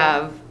that, we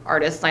have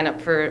artists sign up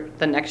for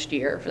the next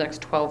year, for the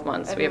next 12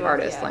 months. We have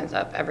artists lined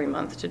up every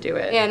month to do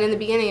it. Yeah, and in the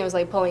beginning, it was,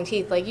 like, pulling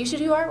teeth. Like, you should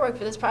do artwork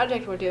for this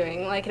project we're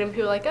doing. Like, and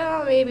people were like,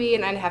 oh, maybe.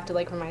 And I'd have to,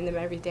 like, remind them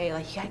every day,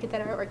 like, you gotta get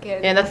that artwork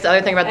in. Yeah, that's the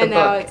other thing about the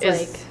book.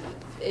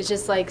 It's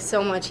just, like,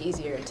 so much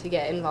easier to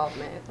get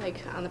involvement,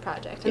 like, on the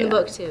project. And the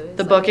book, too.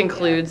 The book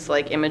includes,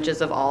 like, images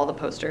of all the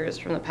posters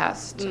from the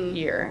past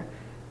year,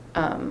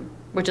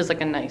 which is, like,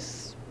 a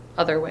nice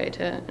other way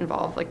to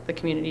involve like the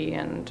community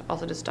and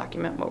also just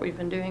document what we've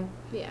been doing.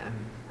 Yeah,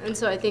 and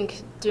so I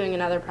think doing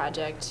another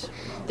project,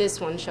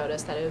 this one showed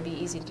us that it would be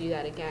easy to do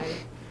that again,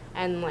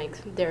 and like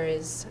there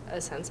is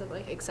a sense of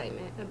like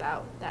excitement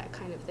about that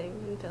kind of thing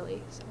in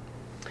Philly. So.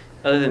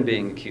 Other than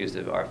being accused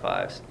of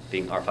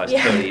being R5's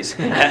toadies,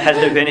 has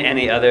there been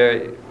any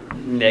other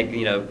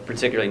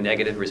particularly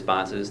negative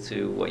responses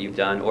to what you've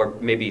done, or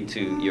maybe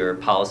to your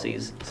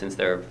policies, since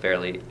they're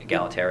fairly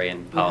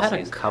egalitarian policies? We've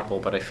had a couple,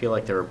 but I feel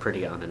like they were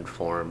pretty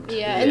uninformed.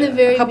 Yeah, in the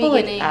very a couple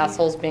beginning. Like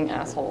assholes being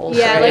assholes.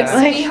 Yeah, like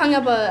so we hung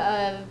up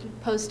a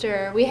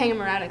poster. We hang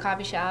them around at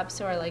coffee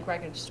shops or like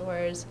record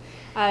stores,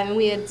 and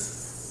we had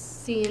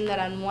seen that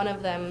on one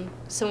of them,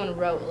 someone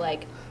wrote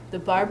like, "The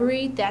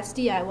Barbary, that's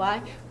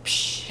DIY."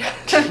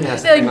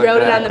 Yes, they like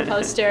wrote it on the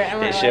poster, and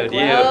we're showed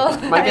like, well,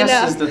 My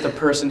guess is that the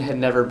person had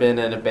never been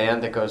in a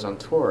band that goes on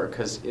tour,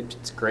 because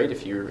it's great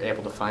if you're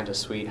able to find a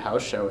sweet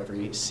house show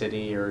every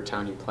city or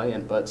town you play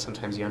in, but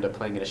sometimes you end up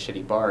playing at a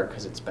shitty bar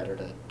because it's better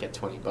to get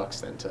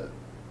 $20 than to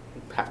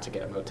have to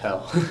get a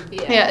motel.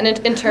 Yeah, and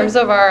in terms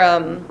of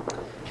our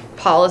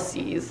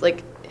policies,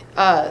 like,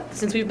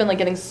 since we've been like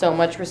getting so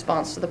much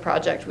response to the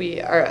project,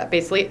 we are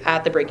basically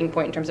at the breaking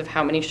point in terms of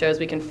how many shows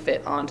we can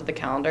fit onto the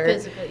calendar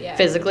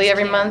physically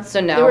every month. So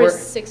now there were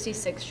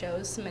 66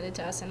 shows submitted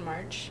to us in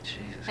March,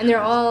 and they're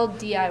all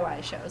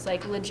DIY shows,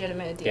 like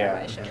legitimate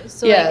DIY shows.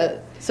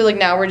 So so like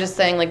now we're just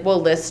saying like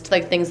we'll list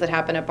like things that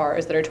happen at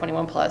bars that are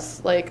 21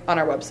 plus like on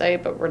our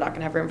website, but we're not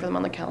gonna have room for them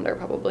on the calendar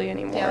probably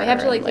anymore. Yeah, we have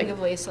to like think of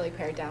ways to like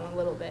pare it down a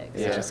little bit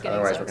because it's just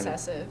getting so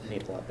excessive.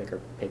 Need a lot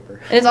bigger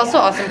paper. And it's also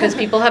awesome because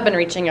people have been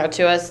reaching out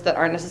to us that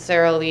aren't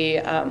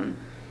necessarily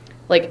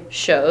like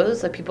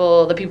shows, the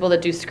people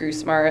that do Screw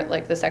Smart,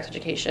 like the sex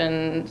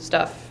education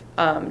stuff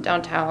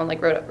downtown,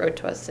 like wrote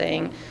to us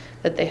saying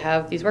that they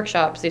have these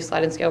workshops, these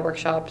slide and scale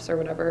workshops or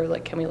whatever.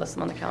 Like, can we list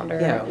them on the calendar?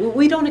 Yeah,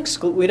 we don't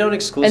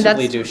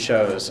exclusively do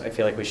shows, I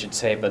feel like we should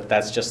say, but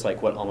that's just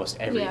like what almost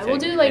everything is. Yeah, we'll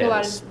do like a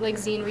lot of like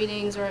zine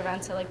readings or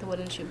events at like the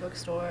Wooden Shoe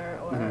Bookstore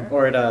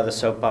or at the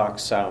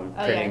Soapbox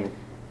printing. Yeah.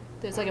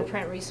 There's like a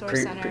print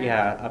resource center.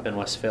 Yeah, up in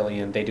West Philly,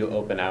 and they do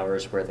open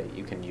hours where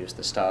you can use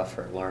the stuff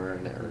or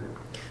learn.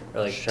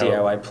 or like show.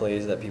 DIY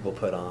plays that people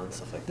put on,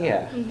 stuff like that.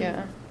 Yeah.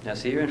 Yeah. Now,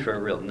 so you're in for a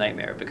real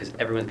nightmare because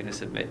everyone's going to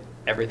submit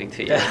everything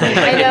to you. I It's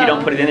like if you know.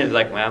 don't put it in, it's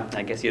like, well,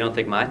 I guess you don't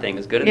think my thing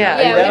is good Yeah,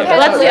 enough. Yeah, well, we've had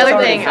that's the those other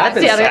already thing. That's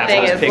happened. the other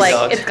thing Pig is like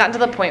dogs. it's gotten to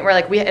the point where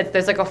like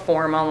there's like a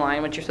form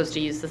online which you're supposed to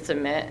use to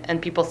submit,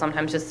 and people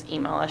sometimes just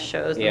email us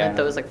shows, and Yeah. like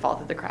those like fall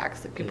through the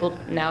cracks. Like people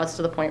now it's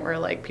to the point where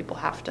like people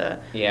have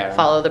to Yeah.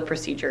 follow the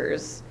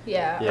procedures.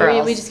 Yeah, Yeah. or Or we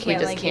else just can't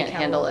we just like can't be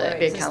handle accountable it, for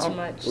be 'cause it's too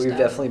accountable. much We've stuff.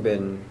 definitely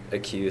been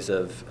accused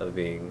of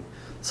being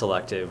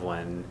selective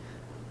when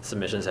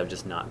submissions have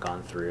just not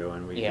gone through,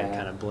 and we've been Yeah.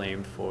 kind of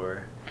blamed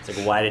for, it's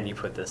like, why didn't you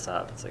put this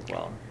up? It's like,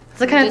 well, It's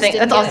the kind of just thing.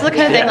 didn't It's get also it. the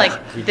kind of thing Yeah.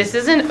 like We this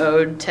just- isn't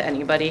owed to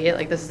anybody.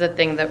 Like this is a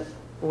thing that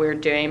we're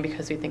doing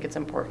because we think it's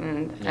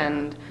important, Yeah.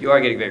 and You are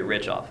getting very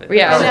rich off it.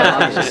 Yeah. I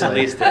know. You should at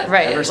least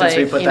right. Ever since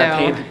we like, put you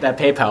that know, that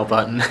PayPal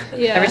button.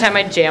 Yeah. every time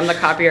I jam the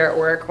copier at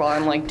work while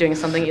I'm like doing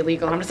something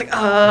illegal, I'm just like,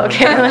 oh,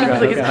 okay, Oh, like, God,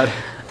 please.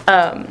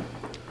 God.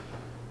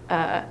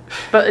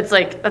 But it's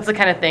like that's the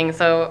kind of thing.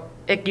 So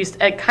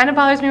it kind of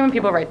bothers me when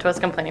people write to us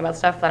complaining about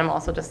stuff that I'm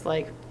also just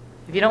like,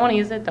 if you don't want to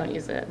use it, don't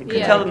use it. You can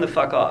Yeah. tell them to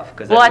fuck off.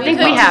 Cause Well, I that's think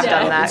what we it have costs.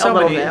 done Yeah. that In so a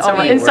little many- bit. in so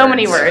many In so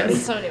many words.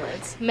 words. So many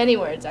words. Many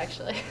words,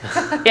 actually.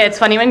 Yeah, it's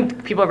funny when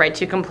people write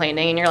to you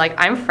complaining and you're like,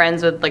 I'm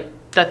friends with like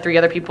the 3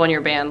 other people in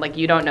your band. Like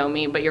you don't know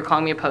me, but you're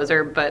calling me a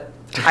poser. But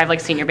I've like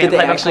seen your band Did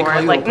they play actually before.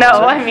 call you Like a no,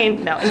 poser? I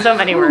mean no. In so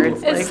many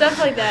words. It's like, stuff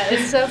like that.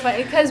 It's so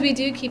funny because we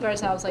do keep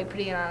ourselves like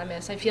pretty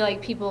anonymous. I feel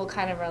like people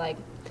kind of are like,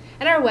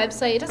 and our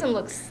website, it doesn't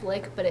look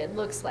slick, but it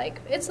looks like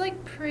it's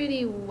like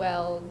pretty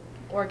well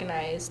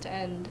organized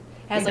and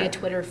has like a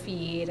Twitter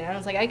feed. And I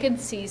was like, I could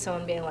see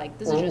someone being like,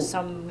 this is just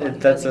someone who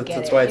doesn't get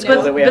That's it. why it's you know?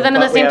 cool that we But have, then at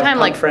the we same have time,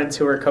 punk like, friends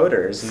who are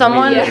coders. and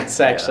someone- we- it's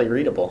actually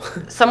readable.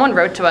 someone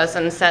wrote to us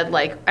and said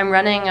like I'm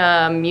running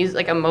a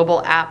like a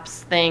mobile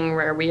apps thing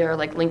where we are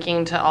like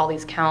linking to all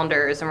these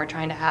calendars and we're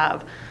trying to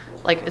have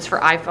like it's for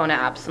iPhone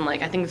apps and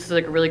like I think this is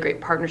like a really great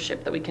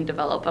partnership that we can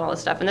develop and all this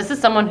stuff. And this is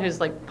someone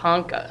who's like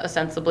punk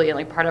ostensibly and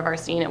like part of our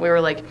scene, and we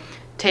were like,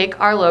 take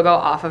our logo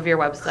off of your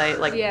website,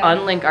 like Yeah.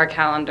 unlink our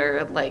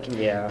calendar, like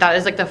Yeah. that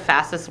is like the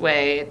fastest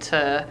way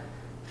to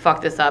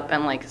fuck this up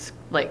and like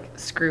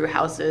screw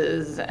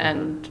houses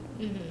and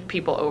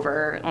people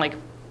over. And like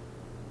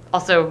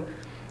also,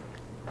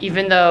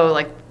 even though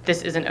like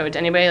this isn't owed to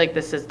anybody, like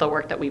this is the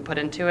work that we put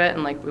into it,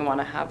 and like we want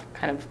to have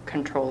kind of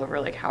control over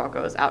like how it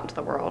goes out into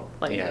the world.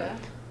 Like Yeah.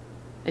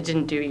 it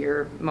didn't do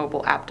your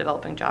mobile app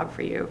developing job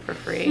for you for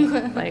free.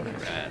 Like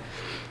Right.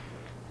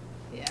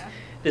 Yeah.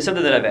 There's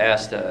something that I've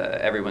asked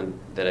everyone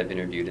that I've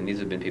interviewed, and these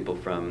have been people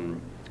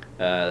from,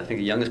 I think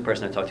the youngest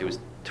person I talked to was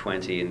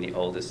 20, and the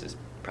oldest is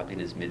probably in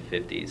his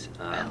mid-50s,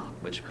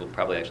 which will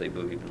probably actually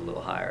move even a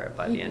little higher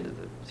by the end of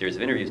the series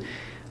of interviews,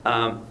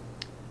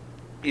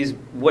 is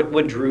what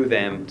drew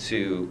them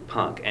to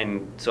punk.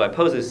 And so I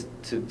pose this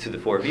to the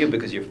 4 of you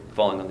because you're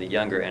falling on the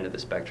younger end of the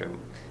spectrum.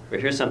 But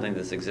here's something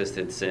that's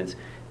existed since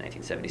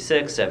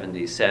 1976,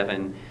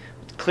 77,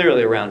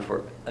 clearly around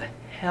for a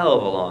hell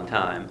of a long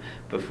time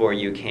before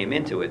you came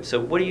into it. So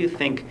what do you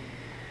think,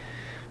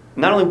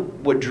 not only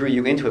what drew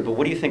you into it, but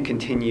what do you think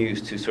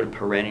continues to sort of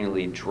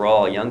perennially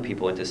draw young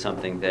people into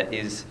something that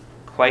is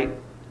quite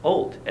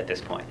old at this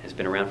point, has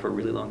been around for a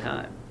really long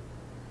time?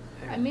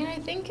 I mean, I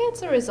think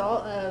it's a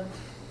result of,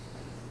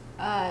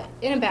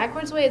 in a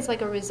backwards way, it's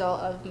like a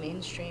result of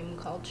mainstream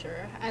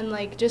culture. And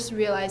like just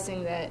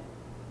realizing that,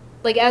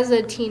 like as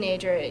a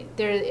teenager,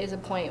 there is a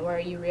point where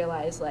you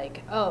realize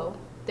like, oh,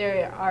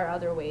 there are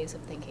other ways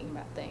of thinking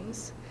about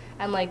things.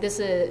 And like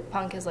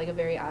punk is like a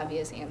very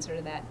obvious answer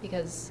to that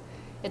because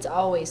it's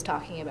always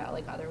talking about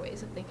like other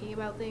ways of thinking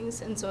about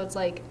things. And so it's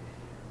like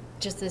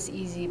just this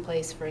easy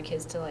place for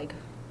kids to like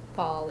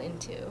fall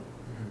into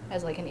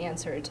as like an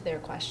answer to their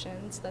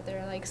questions that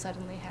they're like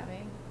suddenly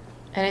having.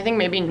 And I think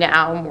maybe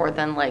now more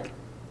than like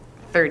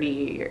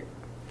 30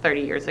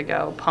 years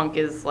ago, punk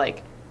is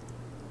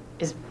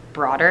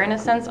broader in a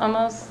sense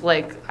almost.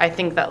 Like I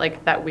think that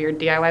like that weird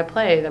DIY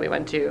play that we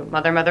went to,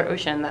 Mother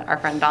Ocean, that our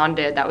friend Dawn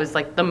did, that was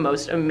like the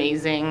most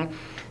amazing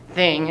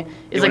thing. You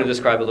Is want like to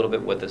describe a little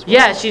bit what this was?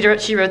 yeah,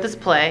 she wrote this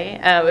play.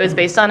 It was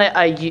based on a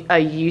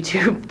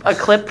YouTube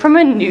clip from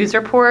a news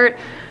report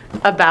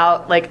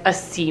about like a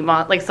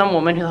like some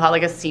woman who thought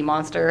like a sea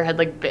monster had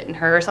like bitten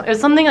her or something. It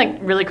was something like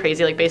really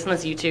crazy, like based on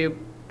this YouTube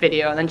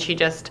video. And then she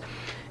just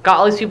got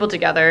all these people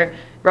together,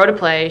 wrote a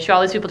play, she got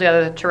all these people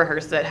together to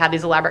rehearse it, had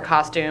these elaborate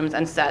costumes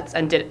and sets,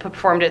 and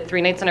performed it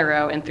 3 nights in a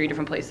row in 3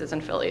 different places in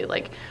Philly,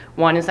 like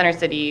one in Center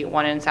City,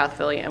 one in South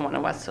Philly, and one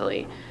in West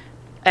Philly.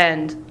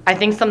 And I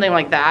think something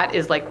like that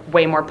is like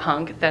way more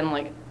punk than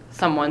like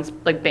someone's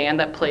like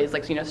band that plays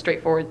like, you know,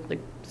 straightforward, like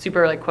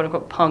super like quote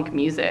unquote punk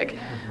music.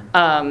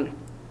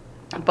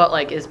 But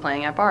like is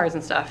playing at bars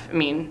and stuff. I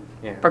mean,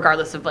 Yeah.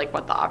 regardless of like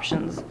what the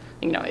options,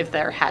 you know, if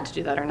they're had to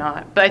do that or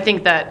not. But I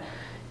think that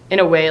in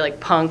a way like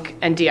punk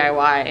and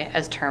DIY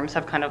as terms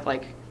have kind of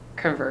like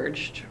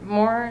converged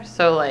more.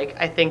 So like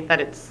I think that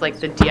it's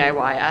like the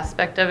DIY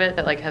aspect of it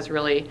that like has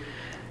really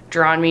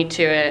drawn me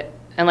to it.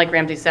 And like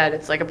Ramsey said,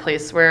 it's like a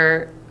place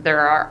where there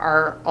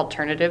are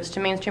alternatives to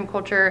mainstream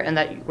culture, and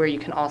that where you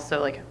can also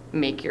like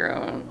make your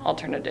own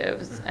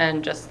alternatives.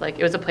 And just like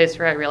it was a place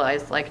where I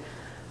realized like,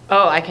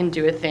 oh, I can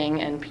do a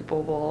thing and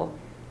people will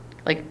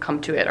like come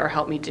to it or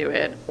help me do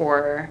it,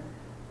 or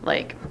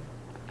like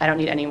I don't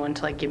need anyone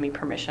to like give me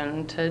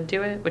permission to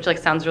do it, which like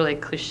sounds really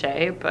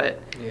cliche, but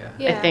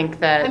I think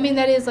that, I mean,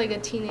 that is like a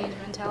teenage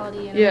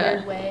mentality in a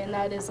weird way, and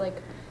that is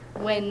like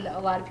when a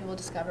lot of people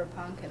discover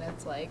punk, and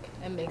it's like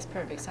it makes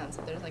perfect sense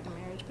that there's like a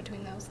marriage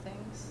between those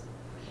things.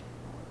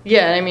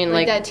 Yeah, I mean,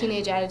 like that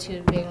teenage attitude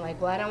of being like,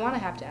 well, I don't want to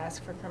have to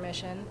ask for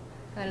permission.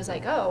 And it's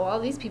like, oh, well,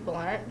 these people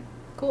aren't.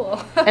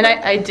 Cool. And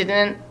I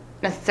didn't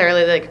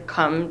necessarily like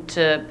come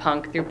to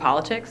punk through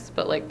politics,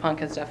 but like punk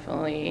has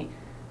definitely,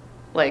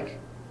 like,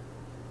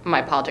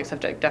 my politics have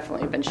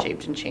definitely been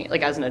shaped and changed.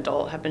 Like as an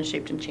adult, have been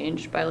shaped and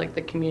changed by like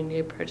the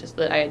community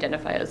that I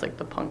identify as like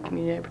the punk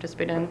community I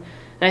participate in. And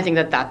I think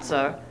that that's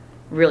a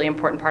really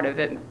important part of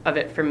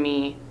it for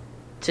me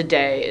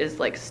today, is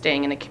like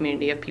staying in a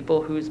community of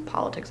people whose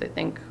politics I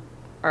think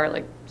are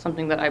like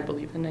something that I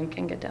believe in and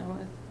can get down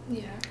with.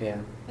 Yeah.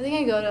 I think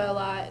I go to a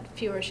lot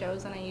fewer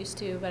shows than I used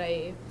to, but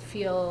I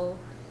feel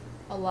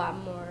a lot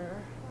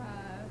more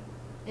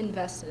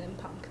invested in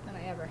punk than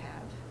I ever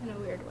have, in a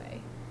weird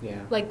way. Yeah.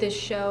 Like the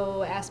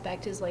show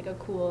aspect is like a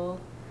cool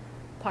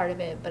part of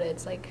it, but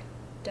it's like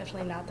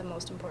definitely not the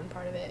most important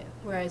part of it.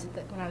 Whereas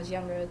when I was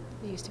younger, it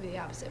used to be the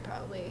opposite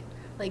probably.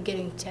 Like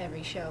getting to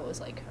every show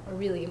was like a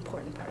really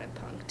important part of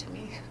punk to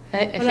me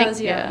when I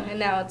was young. Yeah. And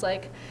now it's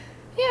like,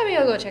 yeah, maybe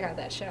I'll go check out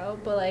that show,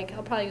 but like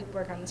I'll probably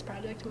work on this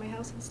project in my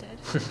house instead.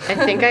 I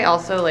think I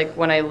also like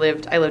when I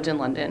lived in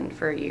London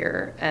for a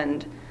year,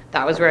 and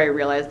that was where I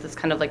realized this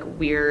kind of like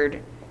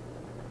weird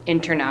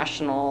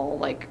international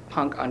like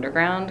punk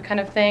underground kind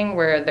of thing,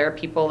 where there are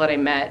people that I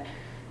met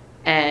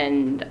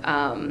and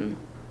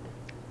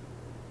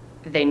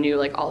they knew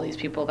like all these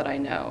people that I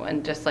know,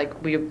 and just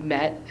like we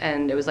met,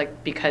 and it was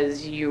like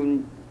because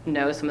you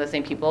know some of the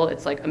same people,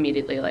 it's like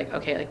immediately like,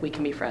 okay, like we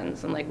can be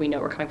friends, and like we know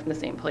we're coming from the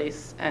same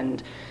place,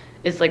 and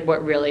it's like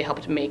what really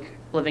helped make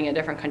living in a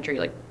different country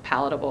like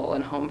palatable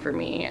and home for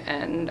me.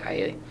 And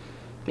I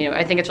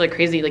think it's really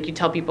crazy, like you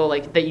tell people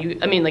like that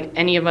like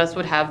any of us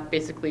would have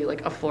basically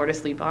like a floor to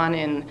sleep on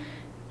in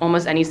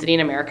almost any city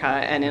in America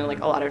and in like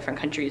a lot of different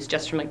countries,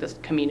 just from like this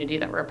community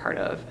that we're a part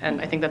of.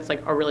 And I think that's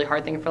like a really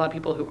hard thing for a lot of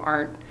people who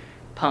aren't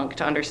punk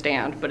to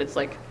understand, but it's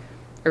like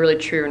a really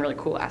true and really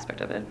cool aspect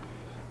of it.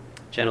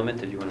 Gentlemen,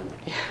 did you want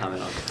to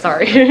comment on that?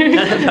 Sorry.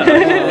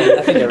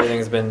 I think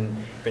everything's been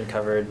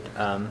covered.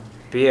 But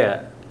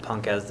yeah,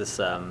 punk as this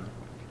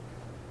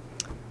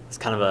it's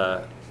kind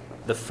of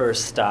the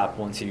first stop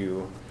once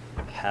you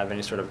have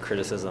any sort of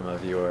criticism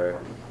of your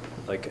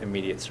like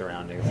immediate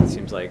surroundings. It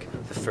seems like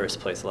the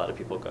first place a lot of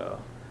people go.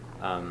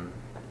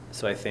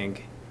 So I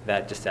think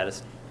that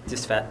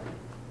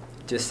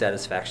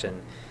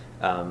dissatisfaction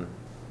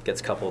gets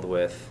coupled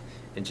with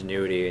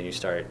ingenuity, and you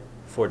start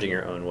forging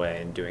your own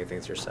way and doing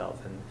things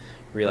yourself, and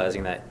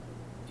realizing that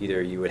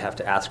either you would have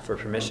to ask for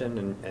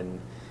permission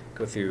and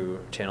go through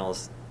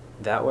channels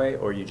that way,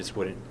 or you just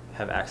wouldn't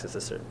have access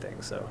to certain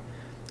things. So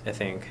I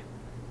think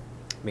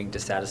being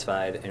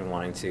dissatisfied and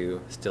wanting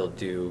to still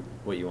do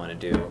what you want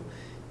to do,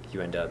 you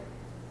end up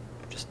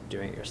just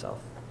doing it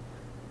yourself.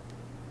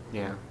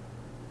 Yeah,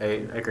 I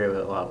agree with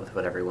a lot with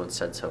what everyone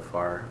said so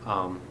far.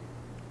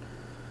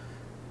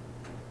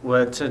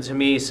 Well, to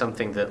me,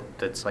 something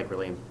that's like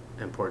really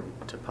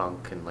important to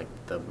punk and like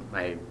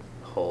my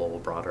whole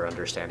broader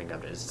understanding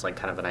of it is it's like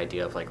kind of an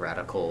idea of like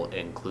radical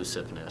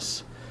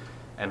inclusiveness.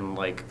 And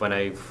like when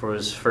I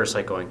was first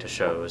like going to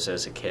shows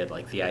as a kid,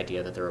 like the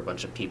idea that there were a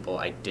bunch of people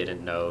I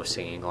didn't know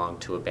singing along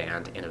to a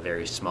band in a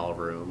very small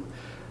room,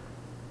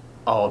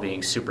 all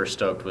being super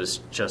stoked, was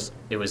just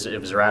it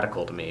was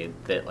radical to me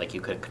that like you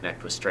could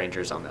connect with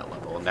strangers on that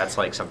level. And that's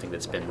like something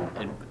that's been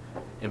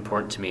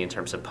important to me in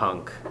terms of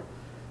punk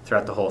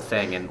throughout the whole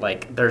thing. And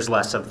like there's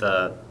less of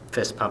the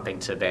fist pumping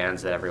to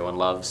bands that everyone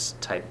loves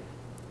type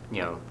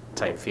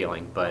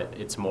feeling, but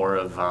it's more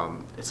of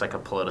it's like a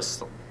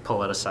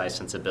politicized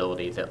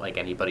sensibility that like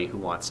anybody who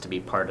wants to be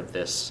part of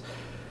this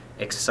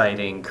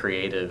exciting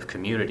creative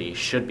community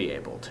should be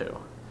able to.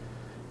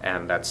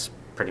 And that's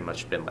pretty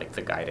much been like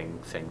the guiding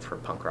thing for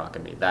punk rock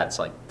in me. That's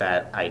like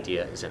that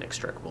idea is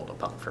inextricable to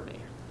punk for me.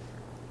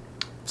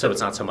 So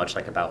it's not so much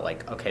like about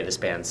like, okay, this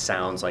band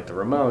sounds like the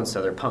Ramones,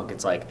 so they're punk.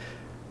 It's like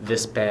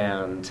this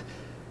band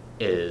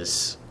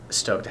is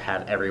stoked to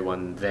have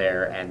everyone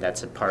there, and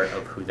that's a part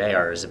of who they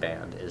are as a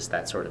band, is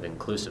that sort of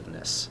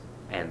inclusiveness.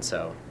 And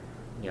so,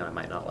 I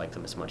might not like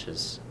them as much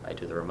as I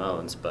do the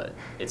Ramones, but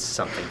it's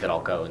something that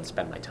I'll go and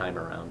spend my time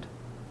around.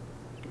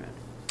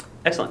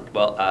 Excellent.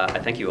 Well, I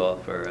thank you all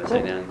for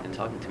sitting down and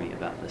talking to me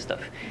about this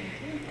stuff.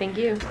 Thank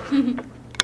you.